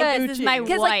 Everything's It's all good. Gucci. This is my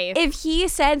Because wife. like if he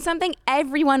said something,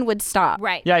 everyone would stop.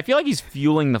 Right. Yeah, I feel like he's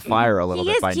fueling the fire a little He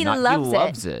bit is. by He not. loves he it.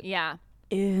 loves it. Yeah.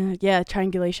 Yeah,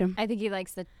 triangulation. I think he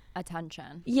likes the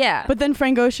attention. Yeah. But then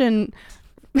Frank Ocean.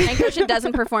 Frank Ocean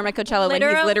doesn't perform at Coachella when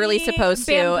he's literally supposed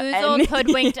to. Bamboozled, And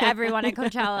hoodwinked everyone at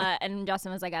Coachella, and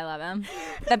Justin was like, "I love him."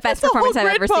 the best It's a whole performance I've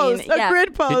grid ever post. seen. A Yeah.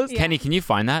 grid post. Kenny, can you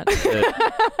find that?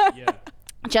 Yeah.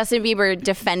 Justin Bieber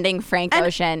defending Frank And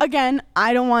Ocean. again,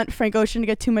 I don't want Frank Ocean to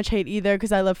get too much hate either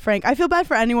because I love Frank. I feel bad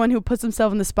for anyone who puts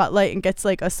himself in the spotlight and gets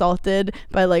like assaulted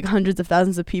by like hundreds of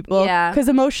thousands of people. Yeah. Because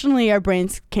emotionally, our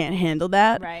brains can't handle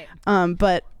that. Right.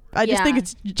 But I just think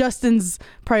it's Justin's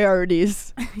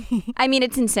priorities. I mean,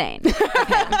 it's insane.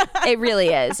 It really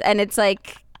is. And it's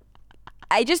like,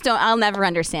 I'll never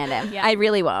understand him. Yeah. I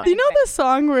really won't. You know the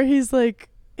song where he's like,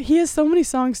 he has so many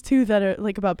songs too that are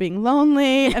like about being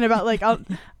lonely and about like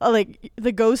like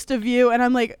the ghost of you, and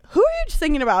I'm like, who are you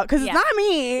singing about? Because it's not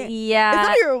me. Yeah. It's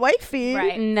not your wifey.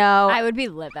 Right. No. I would be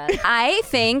livid. I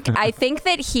think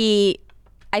that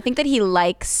he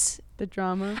likes, The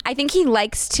drama. I think he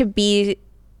likes to be,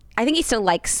 I think he still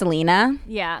likes Selena.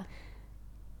 Yeah.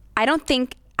 I don't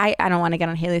think, I don't want to get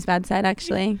on Haley's bad side,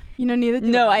 actually. You know, neither do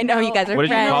No, I. I know you guys are What did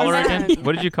you friends. call her again?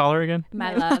 What did you call her again?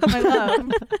 My love. My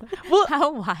love. Well,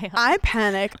 How wild. I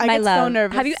panic. I My get love. so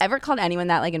nervous. Have you ever called anyone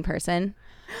that like in person?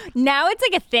 Now it's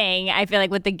like a thing, I feel like,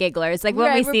 with the gigglers. Like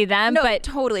when we see them. No, but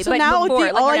totally. So but now before,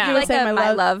 all I like, do are is you say like my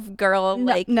a love. girl,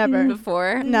 like never.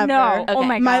 before. Never. No. Oh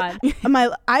my God.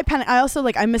 I panic. I also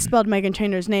like I misspelled Meghan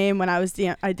Trainor's name when I was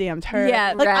I DM'd her.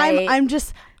 Yeah, like right. I'm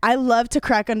just I love to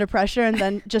crack under pressure and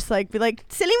then just like be like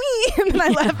silly me and then I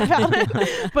laugh about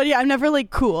it. But yeah, I'm never like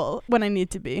cool when I need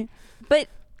to be. But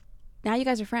now you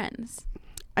guys are friends.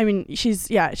 I mean, she's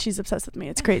obsessed with me.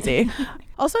 It's crazy.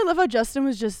 Also, I love how Justin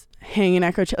was just hanging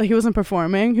at Coachella. Like he wasn't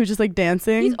performing. He was just like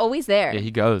dancing. He's always there. Yeah,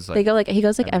 he goes. Like, He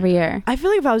goes every year. I feel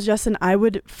like if I was Justin, I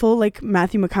would full like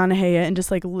Matthew McConaughey it and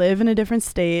just like live in a different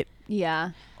state.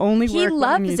 Yeah. Only He work when I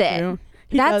loves need it. to.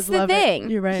 He That's does the love it. thing.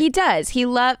 You're right. He does.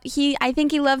 I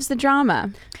think he loves the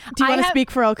drama. Do you want to speak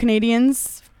for all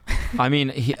Canadians? I mean,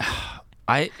 he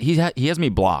has me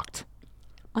blocked.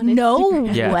 No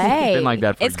Yeah, way. it's been like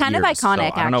that for It's kind of years, so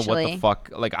iconic, I don't know actually. what the fuck.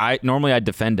 Like I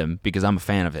defend him because I'm a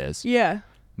fan of his. Yeah.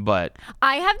 But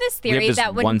I have this theory this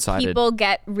that when one-sided- people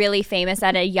get really famous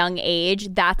at a young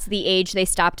age, that's the age they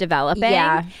stop developing.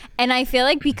 Yeah. And I feel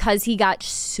like because he got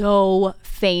so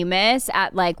famous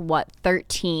at like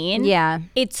 13? Yeah.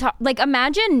 It's like,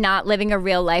 imagine not living a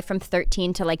real life from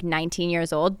 13 to like 19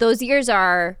 years old. Those years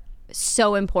are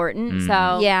so important.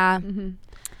 So Yeah.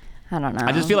 I don't know.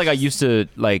 I just feel like I used to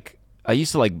make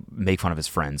fun of his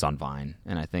friends on Vine,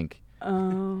 and I think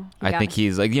I think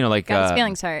he's like like got his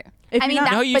feelings hurt. If I mean, you're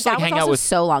not- No, he used but to, like, that was hang out also with-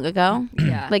 so long ago.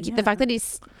 Yeah. Like the fact that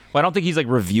he's well, I don't think he's like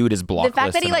reviewed his block the fact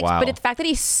list that he in a like, while. but it's the fact that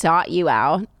he sought you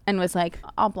out and was like,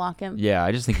 I'll block him. Yeah,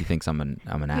 I just think he thinks I'm an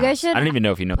ass. guys should I don't even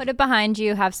know if he knows. Put it behind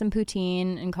you, have some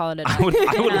poutine, and call it a day.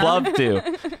 I would love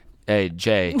to. Hey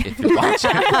Jay, if you're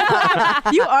watching.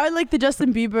 you are like the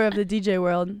Justin Bieber of the DJ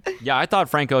world. Yeah, I thought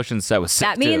Frank Ocean's set was sick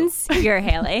That too. means you're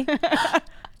Haley.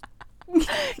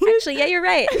 Actually, yeah, you're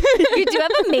right. You do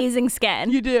have amazing skin.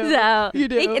 You do. So You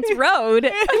do. It's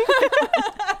Rode.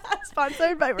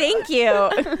 Sponsored by Thank you.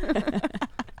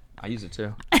 I use it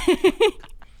too.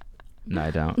 No,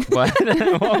 I don't. What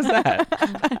was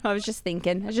that? I was just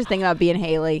thinking about being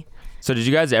Haley. So did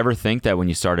you guys ever think that when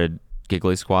you started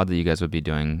Giggly Squad that you guys would be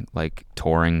doing like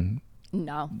touring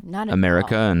No, not at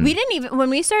America all. and We didn't even, when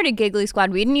we started Giggly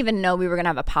Squad, we didn't even know we were going to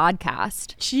have a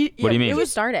podcast What do you mean? It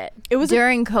was Start it.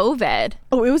 during COVID.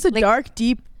 it was a dark,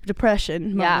 deep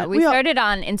depression. Yeah, moment. we all- started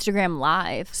on Instagram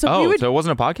Live. So we Oh, would so it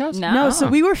wasn't a podcast? No. no, so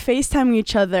we were FaceTiming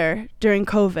each other during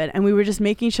COVID, and we were just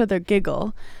making each other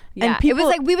giggle. Yeah, And people, it was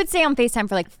like we would stay on FaceTime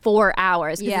for like 4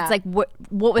 hours because Yeah. it's like what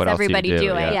was What else do you everybody do?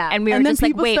 doing? Yeah. And we were And then just like,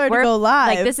 people wait, started to we're go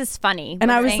live. like this is funny.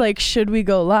 and We're I was saying- like, should we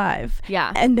go live?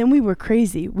 Yeah. And then we were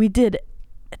crazy. We did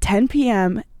 10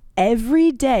 p.m.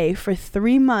 every day for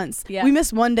 3 months. Yeah. We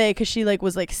missed one day because she like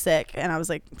was like sick, and I was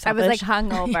like, I was like selfish.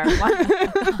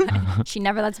 hungover. She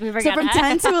never lets me So forget from it.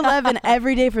 10 to 11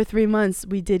 every day for 3 months,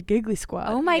 we did Giggly Squad.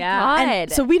 Oh my Yeah. god.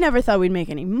 And so we never thought we'd make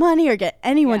any money or get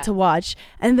anyone Yeah. to watch.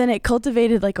 And then it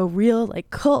cultivated like a real like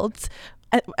cult.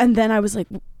 And then I was like,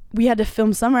 we had to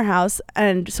film Summer House,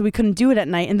 and so we couldn't do it at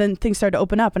night. And then things started to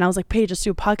open up, and I was like, Paige, let's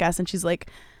do a podcast. And she's like,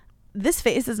 this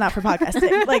face is not for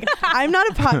podcasting. Like, I'm not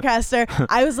a podcaster.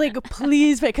 I was like,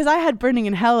 please, because I had Burning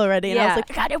in Hell already, and I was Yeah.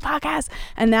 like, I gotta do a podcast.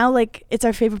 And now like it's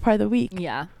our favorite part of the week.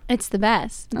 Yeah. it's the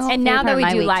best. It's And the now favorite that part we of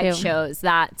my do week, live too. shows,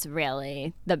 that's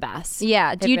really the best.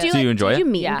 Yeah. Do you do? Do Like, you enjoy do you it?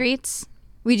 meet Yeah. and greets?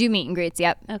 We do meet and greets.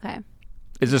 Yep. Okay.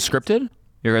 Is it scripted?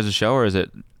 Your guys' show, or is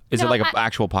it No, like an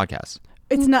actual podcast?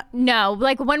 It's not. No,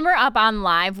 like when we're up on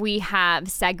live, we have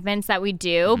segments that we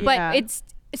do, but Yeah. it's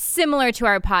similar to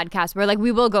our podcast where like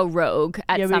we will go rogue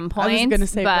at some point. I was gonna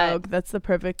say but rogue. That's the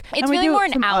perfect. It's and we really do more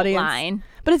an some audience. outline.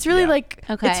 But it's really like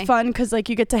Okay. it's fun because like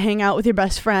you get to hang out with your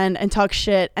best friend and talk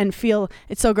shit and feel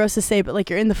it's so gross to say, but like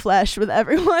you're in the flesh with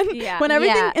everyone. Yeah. When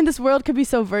everything Yeah. in this world could be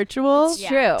so virtual. It's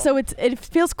true. So it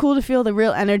feels cool to feel the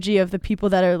real energy of the people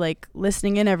that are like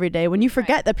listening in every day when you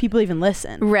forget that people even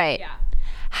listen. Right. Yeah.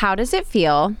 How does it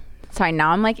feel? Sorry, now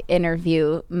I'm like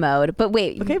interview mode. But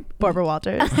wait. Okay, Barbara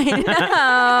Walters.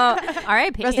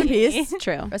 R.I.P. Rest in peace.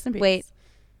 True. Rest in peace. Wait.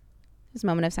 This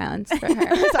moment of silence for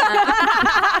her.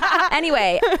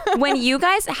 Anyway, when you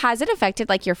guys, has it affected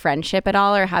like your friendship at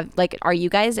all, or are you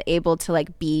guys able to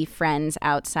like be friends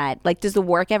outside? Like, does the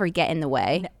work ever get in the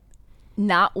way?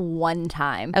 Not one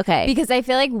time. Okay. Because I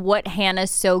feel like what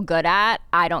Hannah's so good at,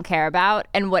 I don't care about.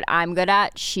 And what I'm good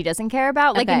at, she doesn't care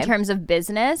about. Like in Okay. terms of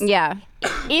business. Yeah.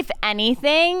 If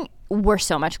anything, we're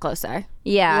so much closer.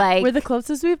 Yeah. Like, We're the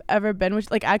closest we've ever been, which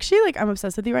like actually like I'm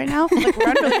obsessed with you right now. Like we're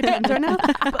on really good terms right now.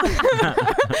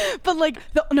 But like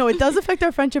no, it does affect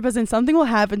our friendship as in something will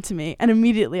happen to me and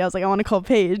immediately I was like I want to call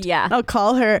Paige. Yeah. And I'll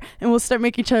call her and we'll start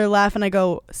making each other laugh and I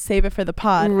go save it for the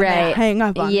pod. And I Right. hang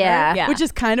up on Yeah. her, Yeah. which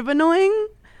is kind of annoying.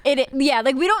 yeah,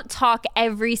 like we don't talk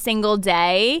every single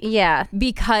day Yeah.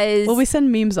 because Well, we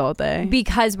send memes all day.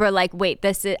 because we're like, wait,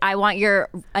 this is I want your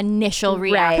initial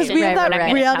Right. reaction. Because we have Right, that right,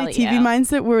 right. reality Tell TV you.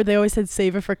 mindset where they always said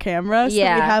save it for camera. So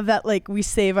Yeah. we have that like we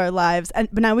save our lives,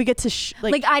 but now we get to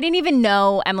Like I didn't even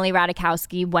know Emily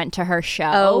Ratajkowski went to her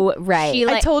show. Oh, right. She,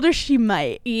 I like, told her she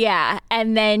might. yeah,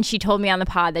 and then she told me on the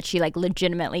pod that she like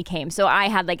legitimately came. So I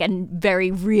had like a very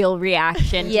real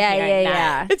reaction. to Yeah, hearing yeah,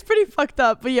 that. yeah. It's pretty fucked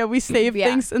up, but yeah, we save Yeah.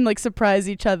 things and like surprise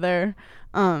each other.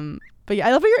 But yeah,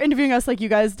 I love how you're interviewing us like you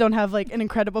guys don't have like an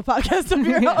incredible podcast of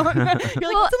your own. You're like, it's an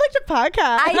electric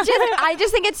podcast. I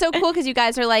just think it's so cool because you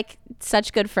guys are like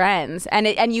such good friends,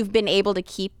 and you've been able to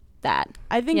keep that.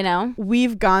 I think you know?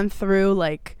 we've gone through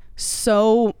like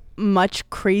so much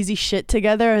crazy shit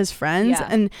together as friends,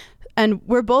 Yeah. and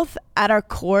we're both at our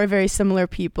core very similar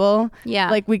people. Yeah.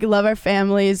 Like we love our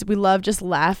families. We love just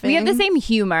laughing. We have the same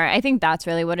humor. I think that's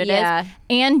really what it is. Yeah.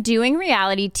 And doing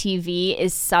reality TV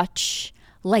is such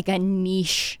like a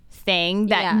niche thing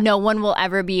that Yeah. no one will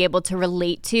ever be able to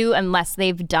relate to unless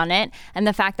they've done it. And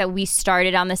the fact that we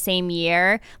started on the same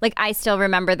year, like I still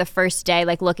remember the first day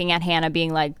like looking at Hannah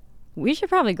being like, we should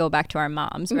probably go back to our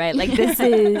moms, right? Like this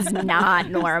is not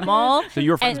normal. So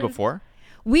you were friends And- before?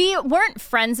 We weren't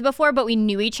friends before, but we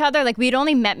knew each other. Like we'd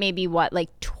only met maybe like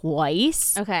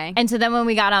twice. Okay. And so then when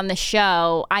we got on the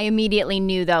show, I immediately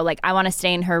knew though, like I want to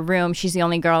stay in her room. She's the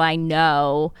only girl I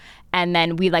know. And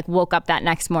then we like woke up that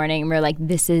next morning and we are like,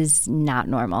 this is not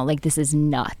normal. Like this is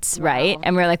nuts, right?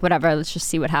 And we are like, whatever, let's just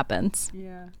see what happens.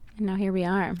 Yeah. And now here we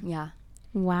are. Yeah.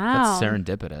 Wow. That's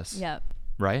serendipitous. Yep.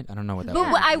 Right? I don't know what that But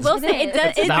was. what I will say, it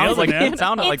does. Sounds like, man. it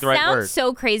sounded like the right sounds word.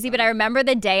 so crazy, but I remember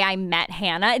the day I met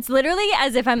Hannah. It's literally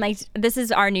as if I'm like, this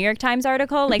is our New York Times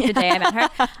article, like the day I met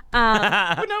her.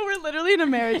 No, we're literally in a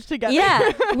marriage together.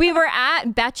 Yeah, we were at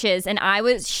Betches,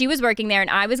 and she was working there, and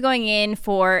I was going in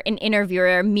for an interview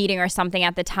or a meeting or something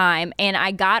at the time, and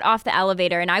I got off the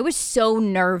elevator, and I was so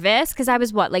nervous because I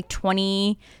was like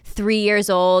 23 years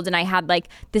old, and I had like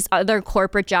this other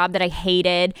corporate job that I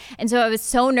hated, and so I was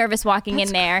so nervous walking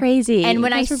in there. crazy. And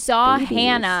when I Those were saw babies.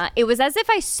 Hannah, it was as if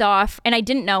I saw, and I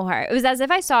didn't know her. It was as if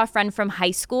I saw a friend from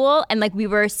high school, and like we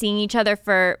were seeing each other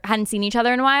hadn't seen each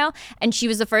other in a while. And she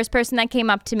was the first person that came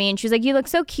up to me, and she was like, "You look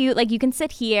so cute. Like you can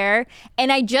sit here."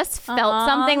 And I just felt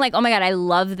something like, "Oh my god, I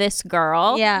love this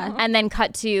girl." Yeah. And then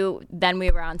then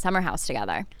we were on Summer House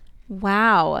together.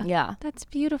 Wow. Yeah. That's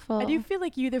beautiful. I do feel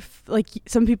like you either like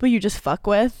some people you just fuck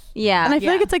with. Yeah. And I feel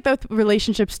Yeah. like it's like that with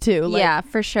relationships too. Like, yeah,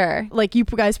 for sure. Like you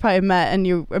guys probably met and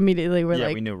you immediately were Yeah,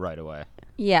 like, we knew right away.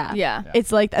 Yeah. Yeah.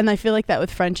 it's like, and I feel like that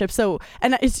with friendship. So,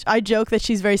 and I joke that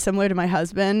she's very similar to my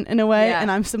husband in a way, Yeah. and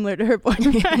I'm similar to her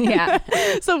boyfriend. Yeah.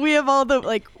 So we have all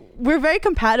the we're very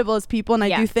compatible as people, and I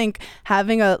Yeah. do think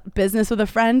having a business with a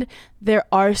friend, there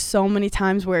are so many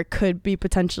times where it could be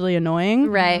potentially annoying.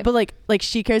 Right. But like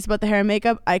she cares about the hair and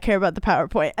makeup, I care about the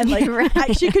PowerPoint, and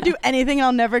like she could do anything, and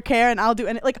I'll never care, and I'll do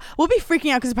any like we'll be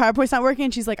freaking out because the PowerPoint's not working,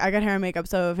 and she's like, I got hair and makeup,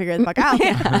 so figure it the fuck out.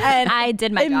 And I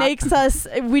did my it job. makes us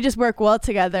we just work well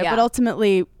together. Yeah. But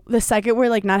ultimately, the second we're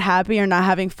like not happy or not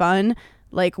having fun,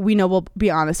 like we know we'll be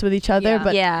honest with each other, Yeah.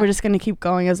 but Yeah. we're just gonna keep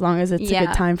going as long as it's a Yeah.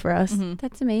 good time for us.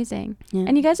 That's amazing. Yeah.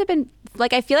 And you guys have been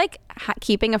like, I feel like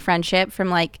keeping a friendship from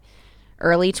like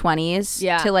early 20s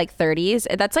Yeah. to like 30s,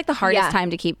 that's like the hardest Yeah. time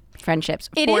to keep friendships.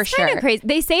 It for is sure. kind of crazy.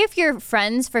 They say if you're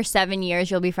friends for 7 years,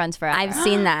 you'll be friends forever. I've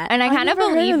seen that. and I I've kind of never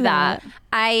heard believe of that.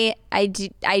 I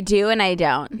do and I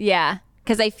don't. Yeah.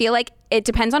 Because I feel like it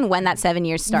depends on when that 7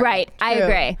 years started. Right. I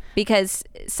agree. Because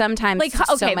sometimes Like,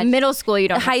 so okay, much, middle school, you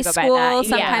don't high have to go school, by that.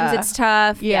 sometimes Yeah. it's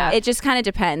tough. Yeah. It just kind of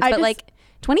depends. I But just- like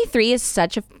 23 is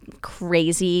such a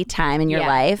crazy time in your Yeah.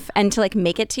 life. And to like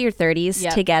make it to your 30s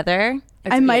Yep. together.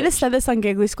 I might have said this on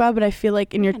Giggly Squad, but I feel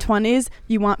like in your 20s,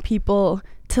 you want people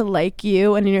to like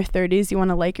you, and in your 30s, you want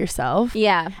to like yourself.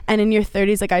 Yeah. And in your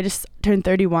 30s, like I just turned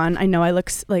 31. I know I look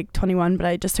like 21, but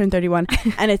I just turned 31.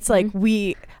 And it's like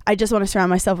I just want to surround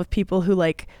myself with people who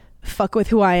like fuck with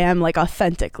who I am, like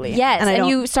authentically. Yes. I And don't-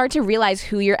 you start to realize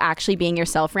who you're actually being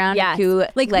yourself around. Yes. Who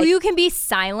who you can be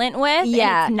silent with.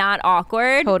 Yeah. And it's not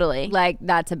awkward. Totally. Like,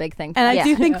 that's a big thing. And I Yeah.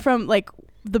 do think from like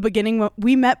the beginning, when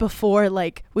we met before,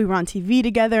 like we were on TV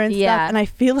together and Yeah. stuff. And I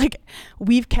feel like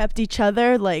we've kept each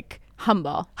other like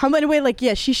humble. in a way, like,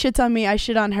 yeah, she shits on me, I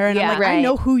shit on her, and Yeah. I'm like, Right. I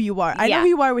know who you are. I know Yeah. who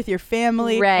you are with your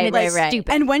family. Right, Like, right.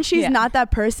 Stupid. And when she's Yeah. not that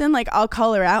person, like I'll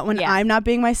call her out. When Yeah. I'm not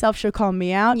being myself, she'll call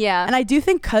me out. Yeah. And I do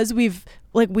think because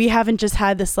we haven't just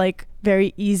had this like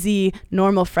very easy,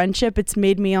 normal friendship, it's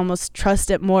made me almost trust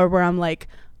it more, where I'm like,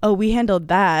 oh, we handled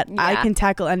that. I Yeah. can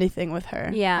tackle anything with her.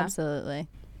 Yeah. Absolutely.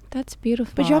 That's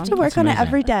beautiful. But you have to work That's on it amazing.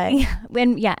 every day.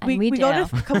 And we do. go to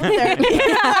a couple therapy.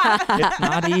 It's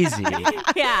not easy.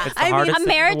 yeah. It's the hardest a thing in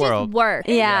marriage the world. is work.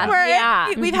 Yeah.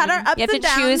 Yeah. We've had our ups You have to and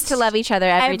downs. choose to love each other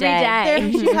every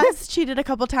day. She has cheated a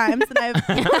couple times, and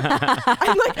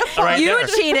I'm like, Right You there.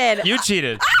 cheated. You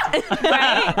cheated.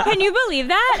 Right? Can you believe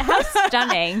that? How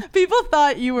stunning. people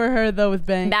thought you were her though with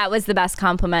Bang. That was the best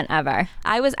compliment ever.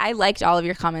 I liked all of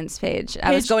your comments, Paige.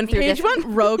 I was going through Paige different.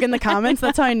 went rogue in the comments.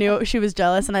 That's how I knew she was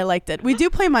jealous, and I liked it. We do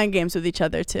play mind games with each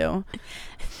other too.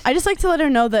 I just like to let her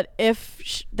know that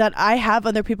that I have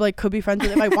other people I could be friends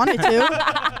with if I wanted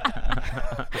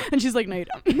to. And she's like, no, you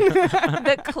don't.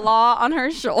 The claw on her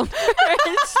shoulder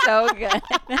is so good.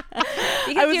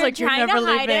 Because I was you're like, you're trying never to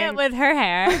hide leaving. it with her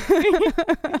hair.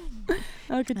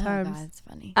 Oh, good times. God, it's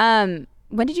funny.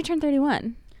 When did you turn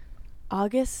 31?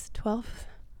 August 12th.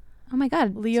 Oh my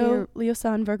God, Leo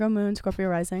Sun, Virgo Moon, Scorpio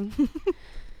Rising.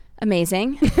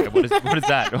 amazing. What is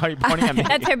that? Why are you pointing at me?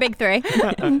 That's her big 3.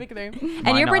 Big three. And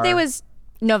Mine your birthday are- was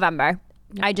November.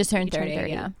 I just turned You turned 30.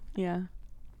 30. Yeah. Yeah.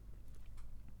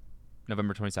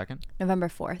 November 22nd? November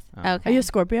 4th. Oh. okay. Are you a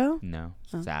Scorpio? No.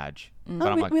 Oh. Sag. Oh,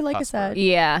 But I'm we like a cusp Sag. word.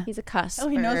 Yeah. He's a cusp. Oh,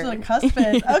 he knows what a cusp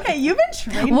is. Okay, you've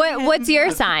been training. What's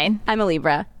your sign? I'm a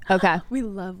Libra. Okay. We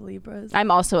love Libras. I'm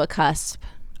also a cusp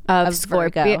of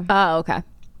Scorpio. Virgo. Oh, okay.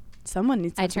 Someone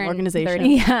needs to I have some turned organization. 30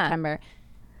 in Yeah. September.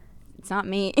 It's not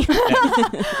me.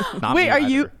 Not Wait, me are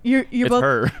either. you're It's both?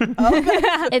 her.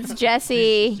 It's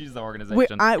Jesse. She's the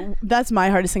organization. Wait, that's my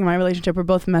hardest thing in my relationship. We're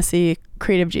both messy,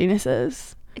 creative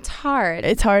geniuses. It's hard.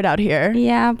 It's hard out here.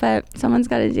 Yeah, but someone's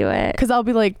got to do it. Because I'll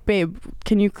be like, babe,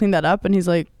 can you clean that up? And he's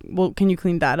like, well, can you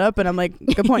clean that up? And I'm like,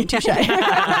 good point, touche.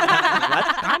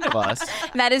 That's kind of us.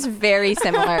 That is very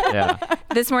similar. Yeah.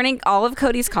 This morning, all of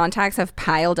Cody's contacts have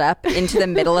piled up into the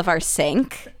middle of our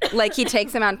sink. Like he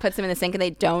takes them out and puts them in the sink, and they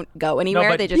don't go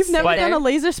anywhere. but They just You've never sit done there. a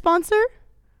laser sponsor?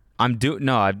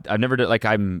 No, I've never done, like,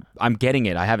 I'm getting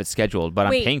it. I have it scheduled, but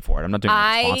Wait, I'm paying for it. I'm not doing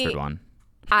a sponsored one.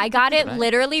 I got it I?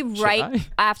 literally right I?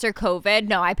 after COVID.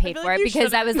 No, I paid feel for like it you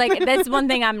because I was like, that's one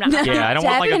thing I'm not. Yeah, I don't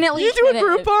want like a, Definitely You do a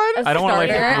shouldn't. Groupon? I don't want like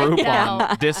a starter.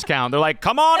 Groupon discount. They're like,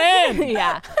 come on in.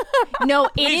 Yeah. No,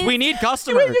 it Please, is. we need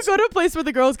customers. You go to a place where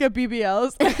the girls get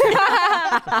BBLs.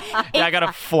 Yeah, I got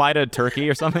to fly to Turkey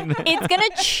or something. It's gonna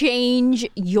change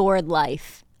your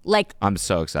life. Like I'm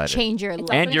so excited. change your life.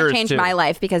 And It's yours gonna change too. my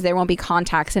life because there won't be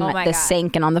contacts in Oh my the God.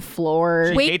 sink and on the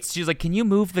floor. She's like, can you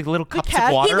move the little cups cat- of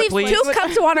He water, He leaves please? 2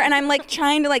 cups of water, and I'm like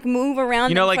trying to like move around.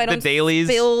 You know, them so like I the don't dailies?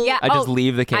 spill. Yeah. I just Oh,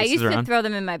 leave the I cases used to around. throw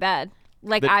them in my bed.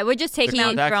 Like The- I would just take the them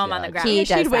and contacts, throw them yeah, on the it's- ground. He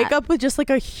She'd does wake that. up with just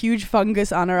like a huge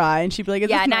fungus on her eye, and she'd be like,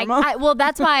 "Is Yeah, this and normal?" well,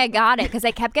 that's why I got it because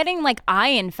I kept getting like eye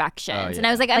infections, and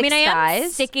I was like, I Like mean, I am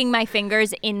styes? sticking my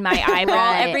fingers in my eyeball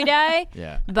Right. every day,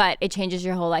 Yeah. but it changes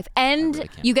your whole life, and really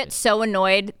can't you wait. get so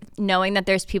annoyed knowing that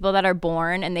there's people that are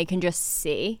born and they can just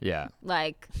see, Yeah.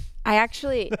 like, I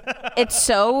actually, it's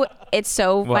so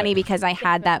funny because I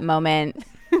had that moment.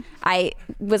 I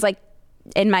was like,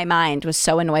 in my mind, was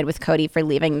so annoyed with Cody for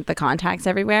leaving the contacts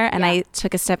everywhere, and I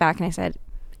took a step back and I said,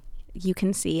 "You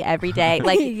can see every day.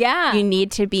 Like, Yeah. you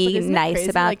need to be Isn't it nice crazy?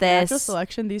 about Like, natural this."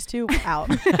 selection, these two out.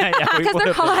 Yeah, we Because they're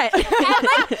would've- hot.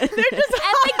 and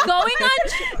like going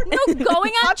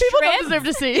on Hot people don't trips. deserve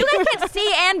to see. You guys can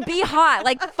see and be hot.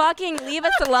 Like, fucking leave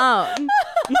us alone.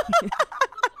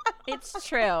 It's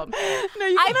true. No,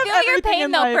 you I can have feel your everything pain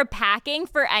in though life. for packing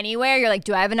for anywhere. You're like,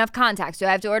 do I have enough contacts? Do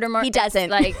I have to order more? He doesn't.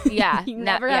 Like, yeah, You no-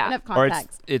 never yeah. have enough Or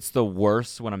contacts. it's the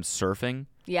worst when I'm surfing.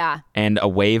 Yeah. and a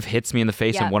wave hits me in the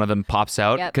face Yep. and one of them pops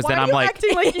out. Yep. Because Why then are I'm you like,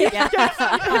 acting like you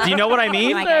do you know what I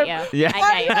mean? I get you. Yeah.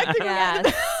 I get you.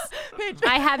 Yes.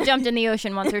 I have jumped in the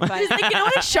ocean once or twice. Like, you know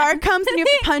when a shark comes and you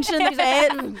have to punch it in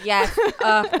the face? Yes,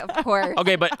 of course.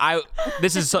 Okay, but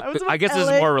this is That was the I guess this is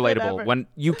most more LA relatable. ever. When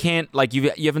you can't like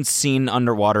you haven't seen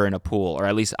underwater in a pool, or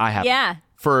at least I haven't. Yeah.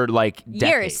 For like Years.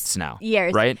 decades now.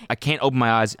 Years. Right? I can't open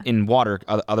my eyes in water,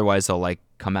 otherwise they'll like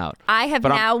come out. I have But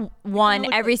now won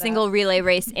look every like that. single relay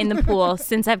race in the pool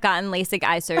since I've gotten LASIK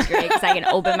eye surgery because I can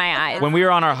open my eyes. When we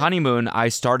were on our honeymoon, I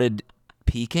started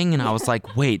peeking and I was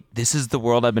like, wait, this is the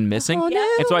world I've been missing?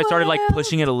 And so I started like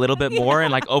pushing it a little bit more and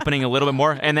like opening a little bit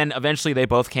more. And then eventually they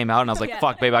both came out and I was like,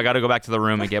 fuck, babe, I got to go back to the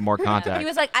room and get more contact. He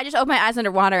was like, I just opened my eyes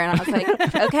underwater, and I was like,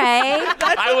 okay.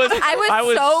 I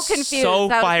was so confused. so I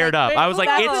was fired like, up. I was like,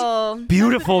 "Oh." it's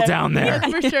beautiful down there.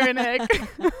 That's for sure, Nick.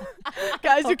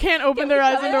 Guys who can't open their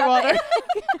eyes underwater.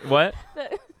 What?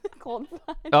 Cold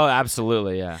blood. Oh,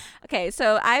 absolutely, yeah. Okay,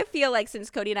 so I feel like since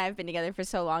Cody and I have been together for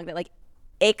so long that like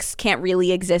icks can't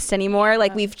really exist anymore.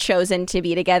 Like we've chosen to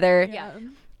be together. Yeah.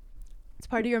 It's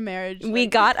part of your marriage. We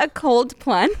like- got a cold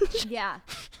plunge. Yeah.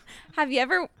 Have you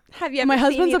ever My seen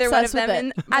husband's either one of obsessed with them?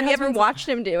 it. And My have you ever husband's- watched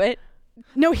him do it?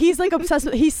 No, he's like obsessed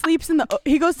with. He sleeps in the.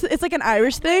 He goes to. It's like an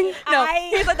Irish thing. No,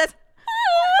 he's like this.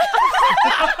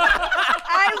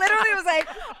 I literally was like,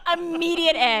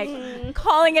 Immediate egg.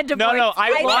 Calling a divorce. No,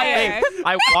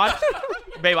 I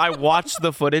I watched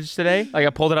the footage today. Like I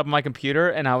pulled it up on my computer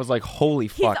and I was like, holy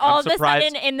He's fuck. all I'm of a surprised.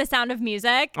 sudden in The Sound of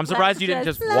Music. I'm surprised you didn't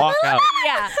just walk out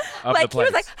Yeah. of like the he place.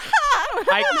 was like, ha.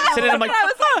 I sit in, I'm like, And I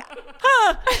was like,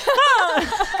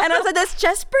 and I was like, this,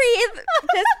 just breathe,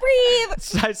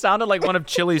 just breathe. I sounded like one of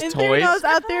Chili's In through your toys. nose,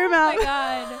 out through your mouth.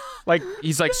 God. Like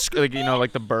he's like, like you know,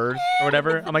 like the bird or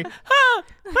whatever. I'm like,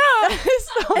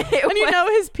 And you know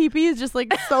his pee-pee is just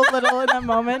like so little in that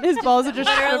moment. His balls are just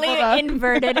Literally shriveled up.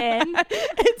 inverted in.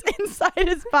 It's inside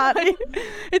his body.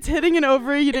 It's hitting an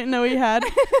ovary you didn't know he had.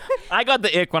 I got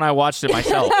the ick when I watched it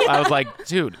myself. I was like,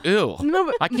 dude, ew. No,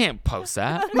 but I can't post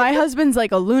that. my husband's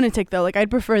like a lunatic though. Like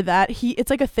I'd prefer that. It's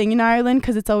like a thing in Ireland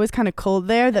because it's always kind of cold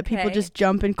there that people Okay. just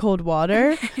jump in cold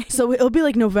water. So it'll be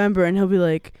like November and he'll be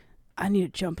like, I need to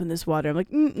jump in this water. I'm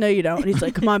like, no, you don't. And he's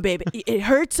like, come on, babe. It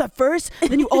hurts at first.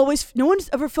 Then you always, no one's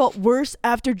ever felt worse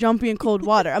after jumping in cold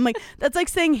water. I'm like, that's like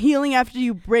saying healing after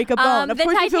you break a bone. Of The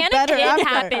course you feel Titanic better did after.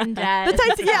 happen, Dad.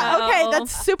 Yeah, okay. So,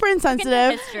 That's super look at the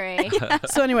insensitive. history.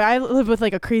 So anyway, I live with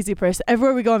like a crazy person.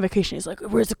 Everywhere we go on vacation, he's like,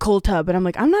 where's the cold tub? And I'm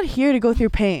like, I'm not here to go through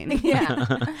pain. Yeah,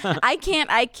 I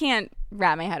can't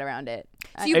wrap my head around it.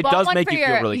 So you It bought does one make for you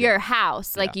feel really good. your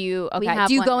house. Like you, We okay. have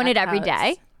Do you one go in at it our every house.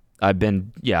 day? I've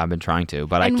been trying to,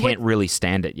 but And I can't really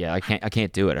stand it. Yeah, I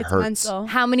can't do it. It It's hurts. mental.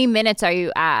 How many minutes are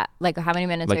you at? Like how many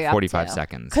minutes are you Like up 45 to?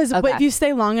 seconds. Because Okay. if you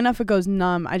stay long enough, it goes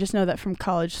numb. I just know that from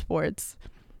college sports.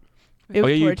 It Oh was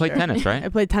yeah, you played torture. tennis, right? I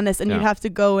played tennis, and Yeah. you'd have to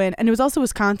go in, and it was also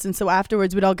Wisconsin, so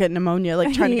afterwards we'd all get pneumonia,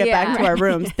 like trying to get back to Yeah. our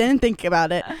rooms. Didn't think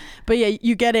about it, but yeah,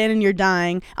 you get in and you're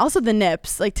dying. Also, the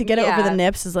nips, like to get it over Yeah. the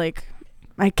nips is like,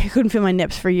 I couldn't feel my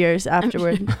nips for years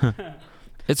afterward.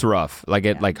 It's rough. Like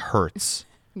it Yeah. like hurts.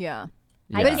 Yeah.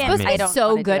 Yeah, But it's supposed I to mean- be don't so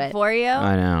wanna do good it. for you.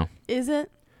 I know. Is it?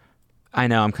 I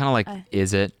know. I'm kind of like,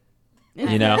 is it?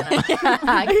 You know,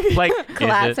 like is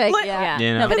Classic. Like- Yeah. it?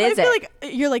 You know, No, but I is feel it?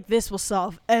 like you're like, this will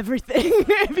solve everything.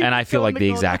 If you and I feel go like in the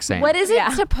cold exact same. What is it Yeah.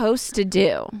 supposed to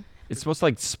do? It's supposed to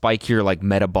like spike your like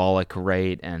metabolic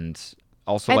rate and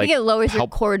also I like think it lowers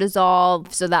help. your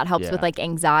cortisol, so that helps Yeah. with like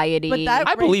anxiety. But that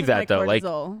I believe raises that, my though, like-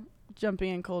 cortisol,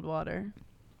 jumping in cold water.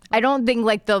 I don't think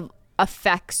like the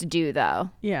effects do though.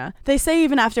 Yeah, they say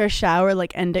even after a shower,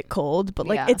 like end it cold, but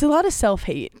like Yeah. it's a lot of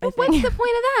self-hate. I What's think. the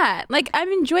point of that? Like, I'm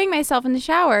enjoying myself in the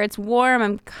shower. It's warm.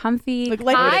 I'm comfy. Like,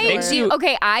 light But it I makes do you-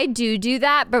 okay. I do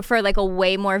that, but for like a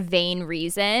way more vain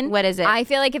reason. What is it? I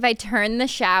feel like if I turn the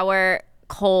shower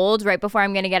cold right before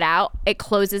I'm gonna get out, it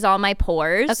closes all my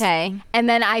pores. Okay. And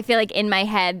then I feel like in my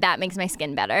head that makes my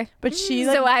skin better. But she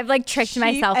like, So I've like tricked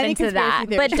myself any into conspiracy that.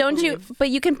 theory But she don't you? believes. But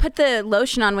you can put the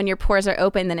lotion on when your pores are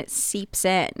open, then it seeps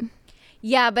in.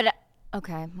 Yeah, but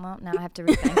okay. Well, now I have to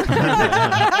rethink.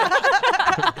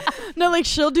 No, like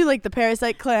she'll do like the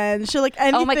parasite cleanse. She'll like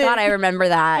anything. Oh my god, I remember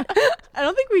that. I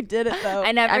don't think we did it though.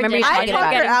 I never. I remember did. you I talking kept about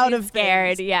it. getting Out of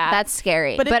scared. things. Yeah. That's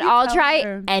scary. But if But you I'll tell try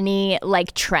her- any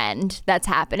like trend that's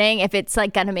happening. If it's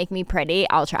like gonna make me pretty,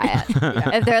 I'll try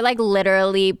it. If they're like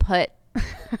literally put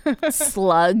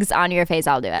slugs on your face,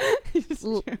 I'll do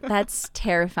it. That's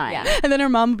terrifying. Yeah. And then her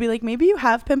mom would be like, maybe you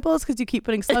have pimples because you keep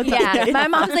putting slugs on your Yeah, face. my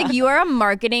mom's like, you are a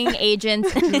marketing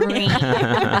agent's dream.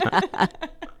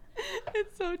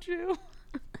 It's so true.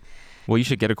 Well, you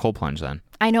should get a cold plunge then.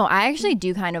 I know. I actually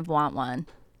do kind of want one.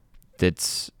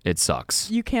 it sucks.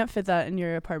 You can't fit that in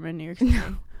your apartment in New York City.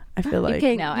 I feel like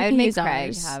can- No, you I would can make use Craig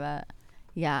ours. have it.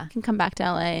 Yeah. Can come back to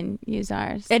LA and use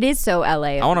ours. It is so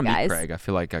LA. I want to guys. meet Craig. I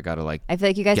feel like I gotta like I feel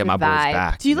like you guys get would my boys vibe.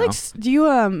 back. Do you know? like? Do you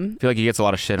I feel like he gets a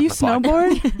lot of shit. Do you on the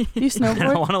podcast. snowboard? Do you snowboard?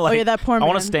 I want to like. Oh, yeah, that poor I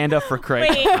want man. to stand up for Craig.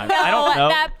 Wait, sometimes. I don't know.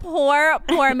 That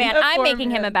poor man. That I'm poor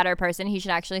making him man. a better person. He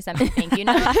should actually send me a thank you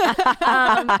note.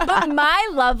 But my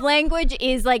love language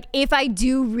is like, if I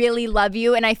do really love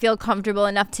you and I feel comfortable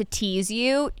enough to tease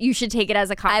you, you should take it as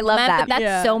a compliment. love that. But that's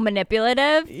Yeah. so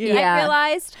manipulative. Yeah. I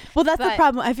realized. Well, that's the But-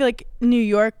 problem. I feel like New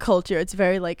York culture, it's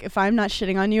very like, if I'm not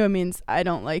shitting on you, it means I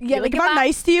don't like Yeah, you. like Like if if I'm I-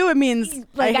 nice to you, it means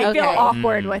Like I hate feel Okay. you.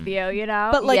 awkward with you, you know.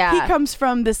 But like Yeah. he comes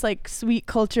from this like sweet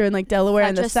culture in like Delaware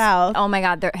and the Just- South. Oh my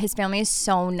God, his family is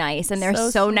so nice, and they're So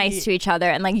so nice sweet. to each other.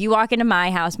 And like, you walk into my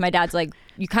house, my dad's like,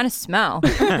 "You kind of smell,"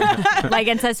 like,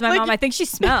 and says to my Like- mom, "I think she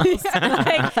smells,"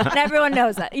 like, and everyone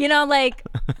knows that. You know, like,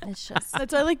 it's just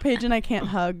That's why like Paige and I can't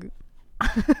hug.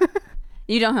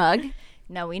 You don't hug?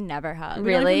 no, we never hug.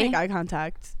 We don't even Really? make eye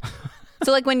contact.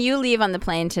 So like when you leave on the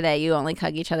plane today, you only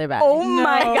hug each other back. Oh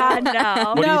my God,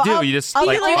 no. What No, do? I'll- You just I'll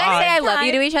like be like- You guys say I Bye. love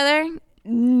you to each other?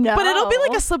 No, But it'll be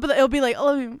like a slip of the, it'll be like, I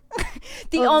love you.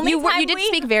 the only you, time you did we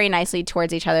speak very nicely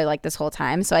towards each other like this whole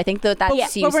time. So I think that's But- you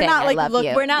but we're saying not, I like, love look-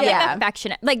 you. We're not yeah. like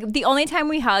affectionate. Like the only time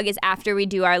we hug is after we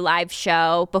do our live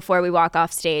show. Before we walk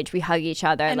off stage, we hug each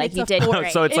other. And like it's you a did. form.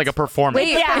 Great. so it's like a performance.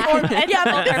 Wait, yeah. Yeah,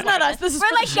 but it's not us. This is We're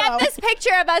for like, the get show. this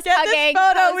picture of us Get hugging. this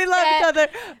photo. We post love each it. other.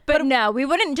 But no, we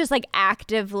wouldn't just like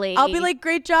actively. I'll be like,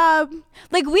 great job.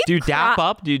 like we Do you dap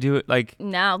up? Do you do it like?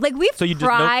 No, like we've So you just know-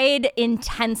 cried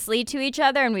intensely to each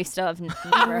other, and we still have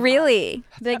never Really?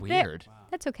 like, Weird.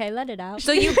 That's okay. Let it out.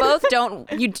 So you both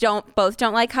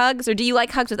don't like hugs, or do you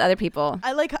like hugs with other people?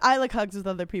 I like hugs with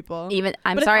other people. Even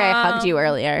I'm But if- sorry I hugged you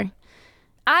earlier.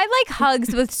 I like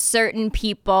hugs with certain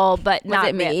people, but Was not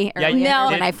it me Yeah, earlier you No.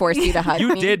 when did- I forced you to hug You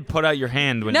me? did put out your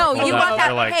hand when No, you you pulled walked up. out.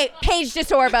 You're like, Hey, Paige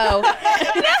DeSorbo.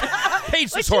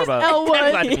 Paige DeSorbo. Elwood.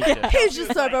 I'm glad to meet you. Paige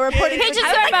DeSorbo reporting. Paige for-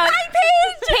 is about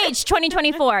Paige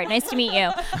 2024. Nice to meet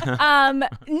you.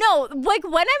 No, like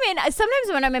when sometimes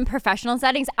when I'm in professional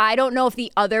settings, I don't know if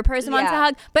the other person wants to Yeah.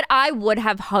 hug, but I would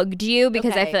have hugged you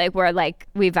because I Okay. feel like we're like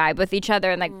we vibe with each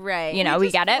other and like Right. you know we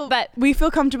just get it. feel- But we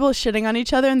feel comfortable shitting on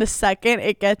each other, and the second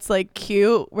it gets like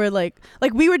cute, we're like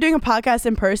we were doing a podcast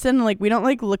in person, and like we don't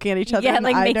like looking at each other yeah, in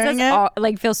like the eye makes us during it.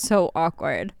 like feel so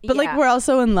awkward. But like Yeah. we're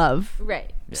also in love,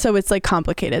 Right. so it's like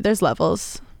complicated. There's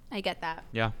levels. I get that.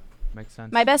 Yeah, makes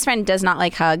sense. My best friend does not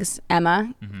like hugs,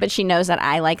 Emma, but she knows that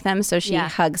I like them, so she Yeah.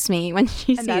 hugs me when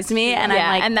she And that's sees me, cute. and yeah,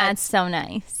 I'm like, and that's so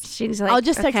nice. she's like, I'll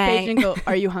just text okay. Paige and go,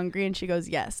 "Are you hungry?" And she goes,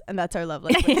 "Yes," and that's our love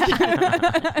language.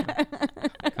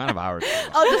 Kind of ours.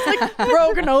 I'll just like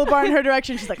throw a granola bar in her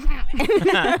direction. She's like,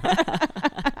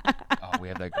 Oh, we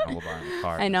have that granola bar in the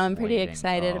car. I know, I'm Just pretty waiting.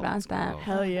 excited Oh, about let's that. go.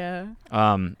 "Hell yeah."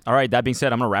 All right. That being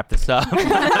said, I'm gonna wrap this up.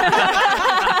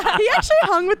 He actually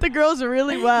hung with the girls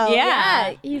really well.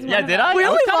 Yeah. he's Yeah, did I? We I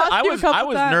only was, lost I you a was, couple I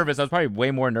was times. nervous. I was probably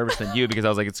way more nervous than you because I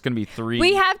was like, it's gonna be three.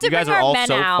 We have to You guys bring are our all men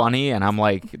so out. funny, and I'm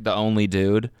like the only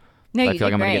dude. No, I you feel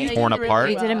like did I'm gonna great. get torn You did apart.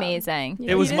 really You did well. amazing.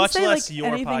 It was didn't much say, less like, your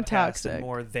anything podcast toxic. and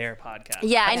more their podcast.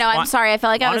 Yeah, I know. I'm sorry. I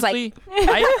felt like Honestly, I was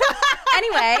like, I,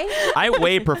 anyway. I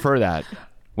way prefer that.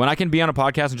 When I can be on a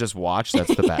podcast and just watch,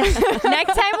 that's the best.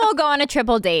 Next time we'll go on a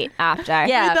triple date after.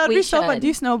 Yeah, Wait, that'd we be so fun. should. Do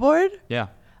you snowboard? Yeah,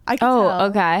 I could Oh, tell.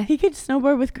 okay. He could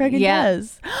snowboard with Craig and Yeah. Des.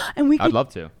 And we could. I'd love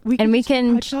to. And we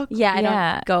can- hot chocolate. Yeah, I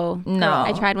Yeah. don't go. No.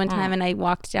 I tried one time and I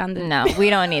walked down the. No, we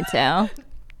don't need to.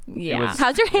 Yeah. was-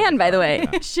 How's your hand, by the way?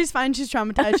 She's fine. She's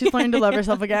traumatized. She's learning to love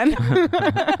herself again.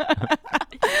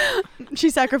 She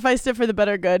sacrificed it for the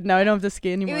better good. Now I don't have to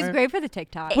ski anymore. It was great for the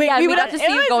TikTok. Wait, yeah, we we would got to have- see it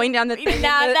you was- going down the thing. No,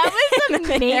 that was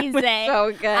amazing. It was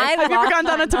so good. I Have you ever love gone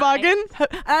down a toboggan?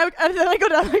 And then I go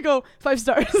down and I go 5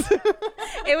 stars.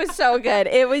 It was so good.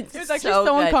 It was, It was actually so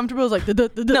so good. uncomfortable. It was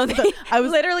like, No, they I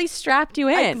was literally strapped you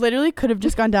I in. literally could have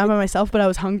just gone down by myself, but I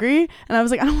was hungry and I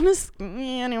was like, I don't want to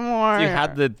ski anymore. You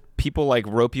had the people like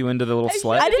rope you into the little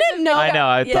sled. I didn't know. I know.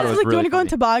 I Yeah, thought it was was like, do you really want to go on funny.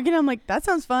 toboggan? I'm like, that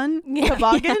sounds fun.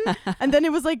 Toboggan. And then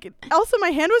it was like, also my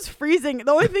hand was freezing.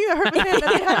 The only thing that hurt my hand,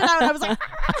 and they had it out, and I was like,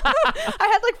 I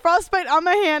had like frostbite on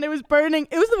my hand. It was burning.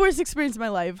 It was the worst experience of my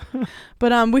life.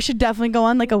 But we should definitely go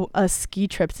on like a ski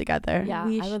trip together. Yeah,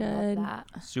 We I would love should. that.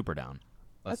 Super down.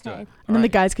 Let's do it. And then the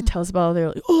guys could tell us about all their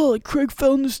like, oh, like Craig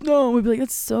fell in the snow. And we'd be like,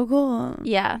 that's so cool.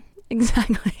 Yeah,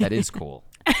 exactly. That is cool.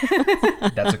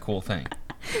 That's a cool thing.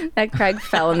 That Craig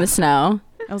fell in the snow.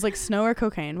 I was like, snow or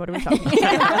cocaine? What are we talking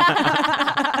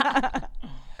about?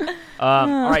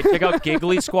 All right, check out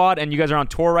Giggly Squad, and you guys are on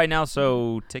tour right now,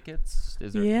 so tickets?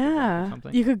 Is there tickets or Yeah.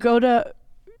 something? You could go to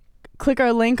click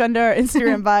our link under our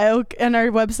Instagram bio and our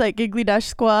website,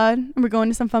 Giggly-Squad. And we're going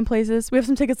to some fun places. We have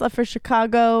some tickets left for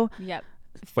Chicago. Yep.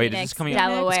 Wait, is Phoenix, this coming out?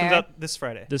 Delaware. This comes out this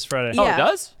Friday. This Friday. Oh, Yeah. it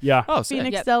does? Yeah. Oh, sick.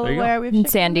 Phoenix, Yep. There you go. Delaware. We have In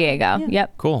Chicago. San Diego. Yeah.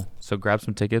 Yep. Cool. So grab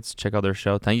some tickets. Check out their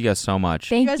show. Thank you guys so much.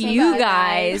 Thank guys you are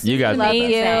guys. You guys are Love the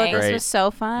you. best. This Great. was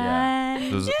so fun. Yeah.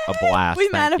 It was a blast. We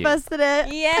Thank you. manifested it.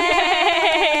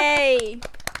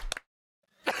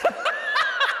 Yay!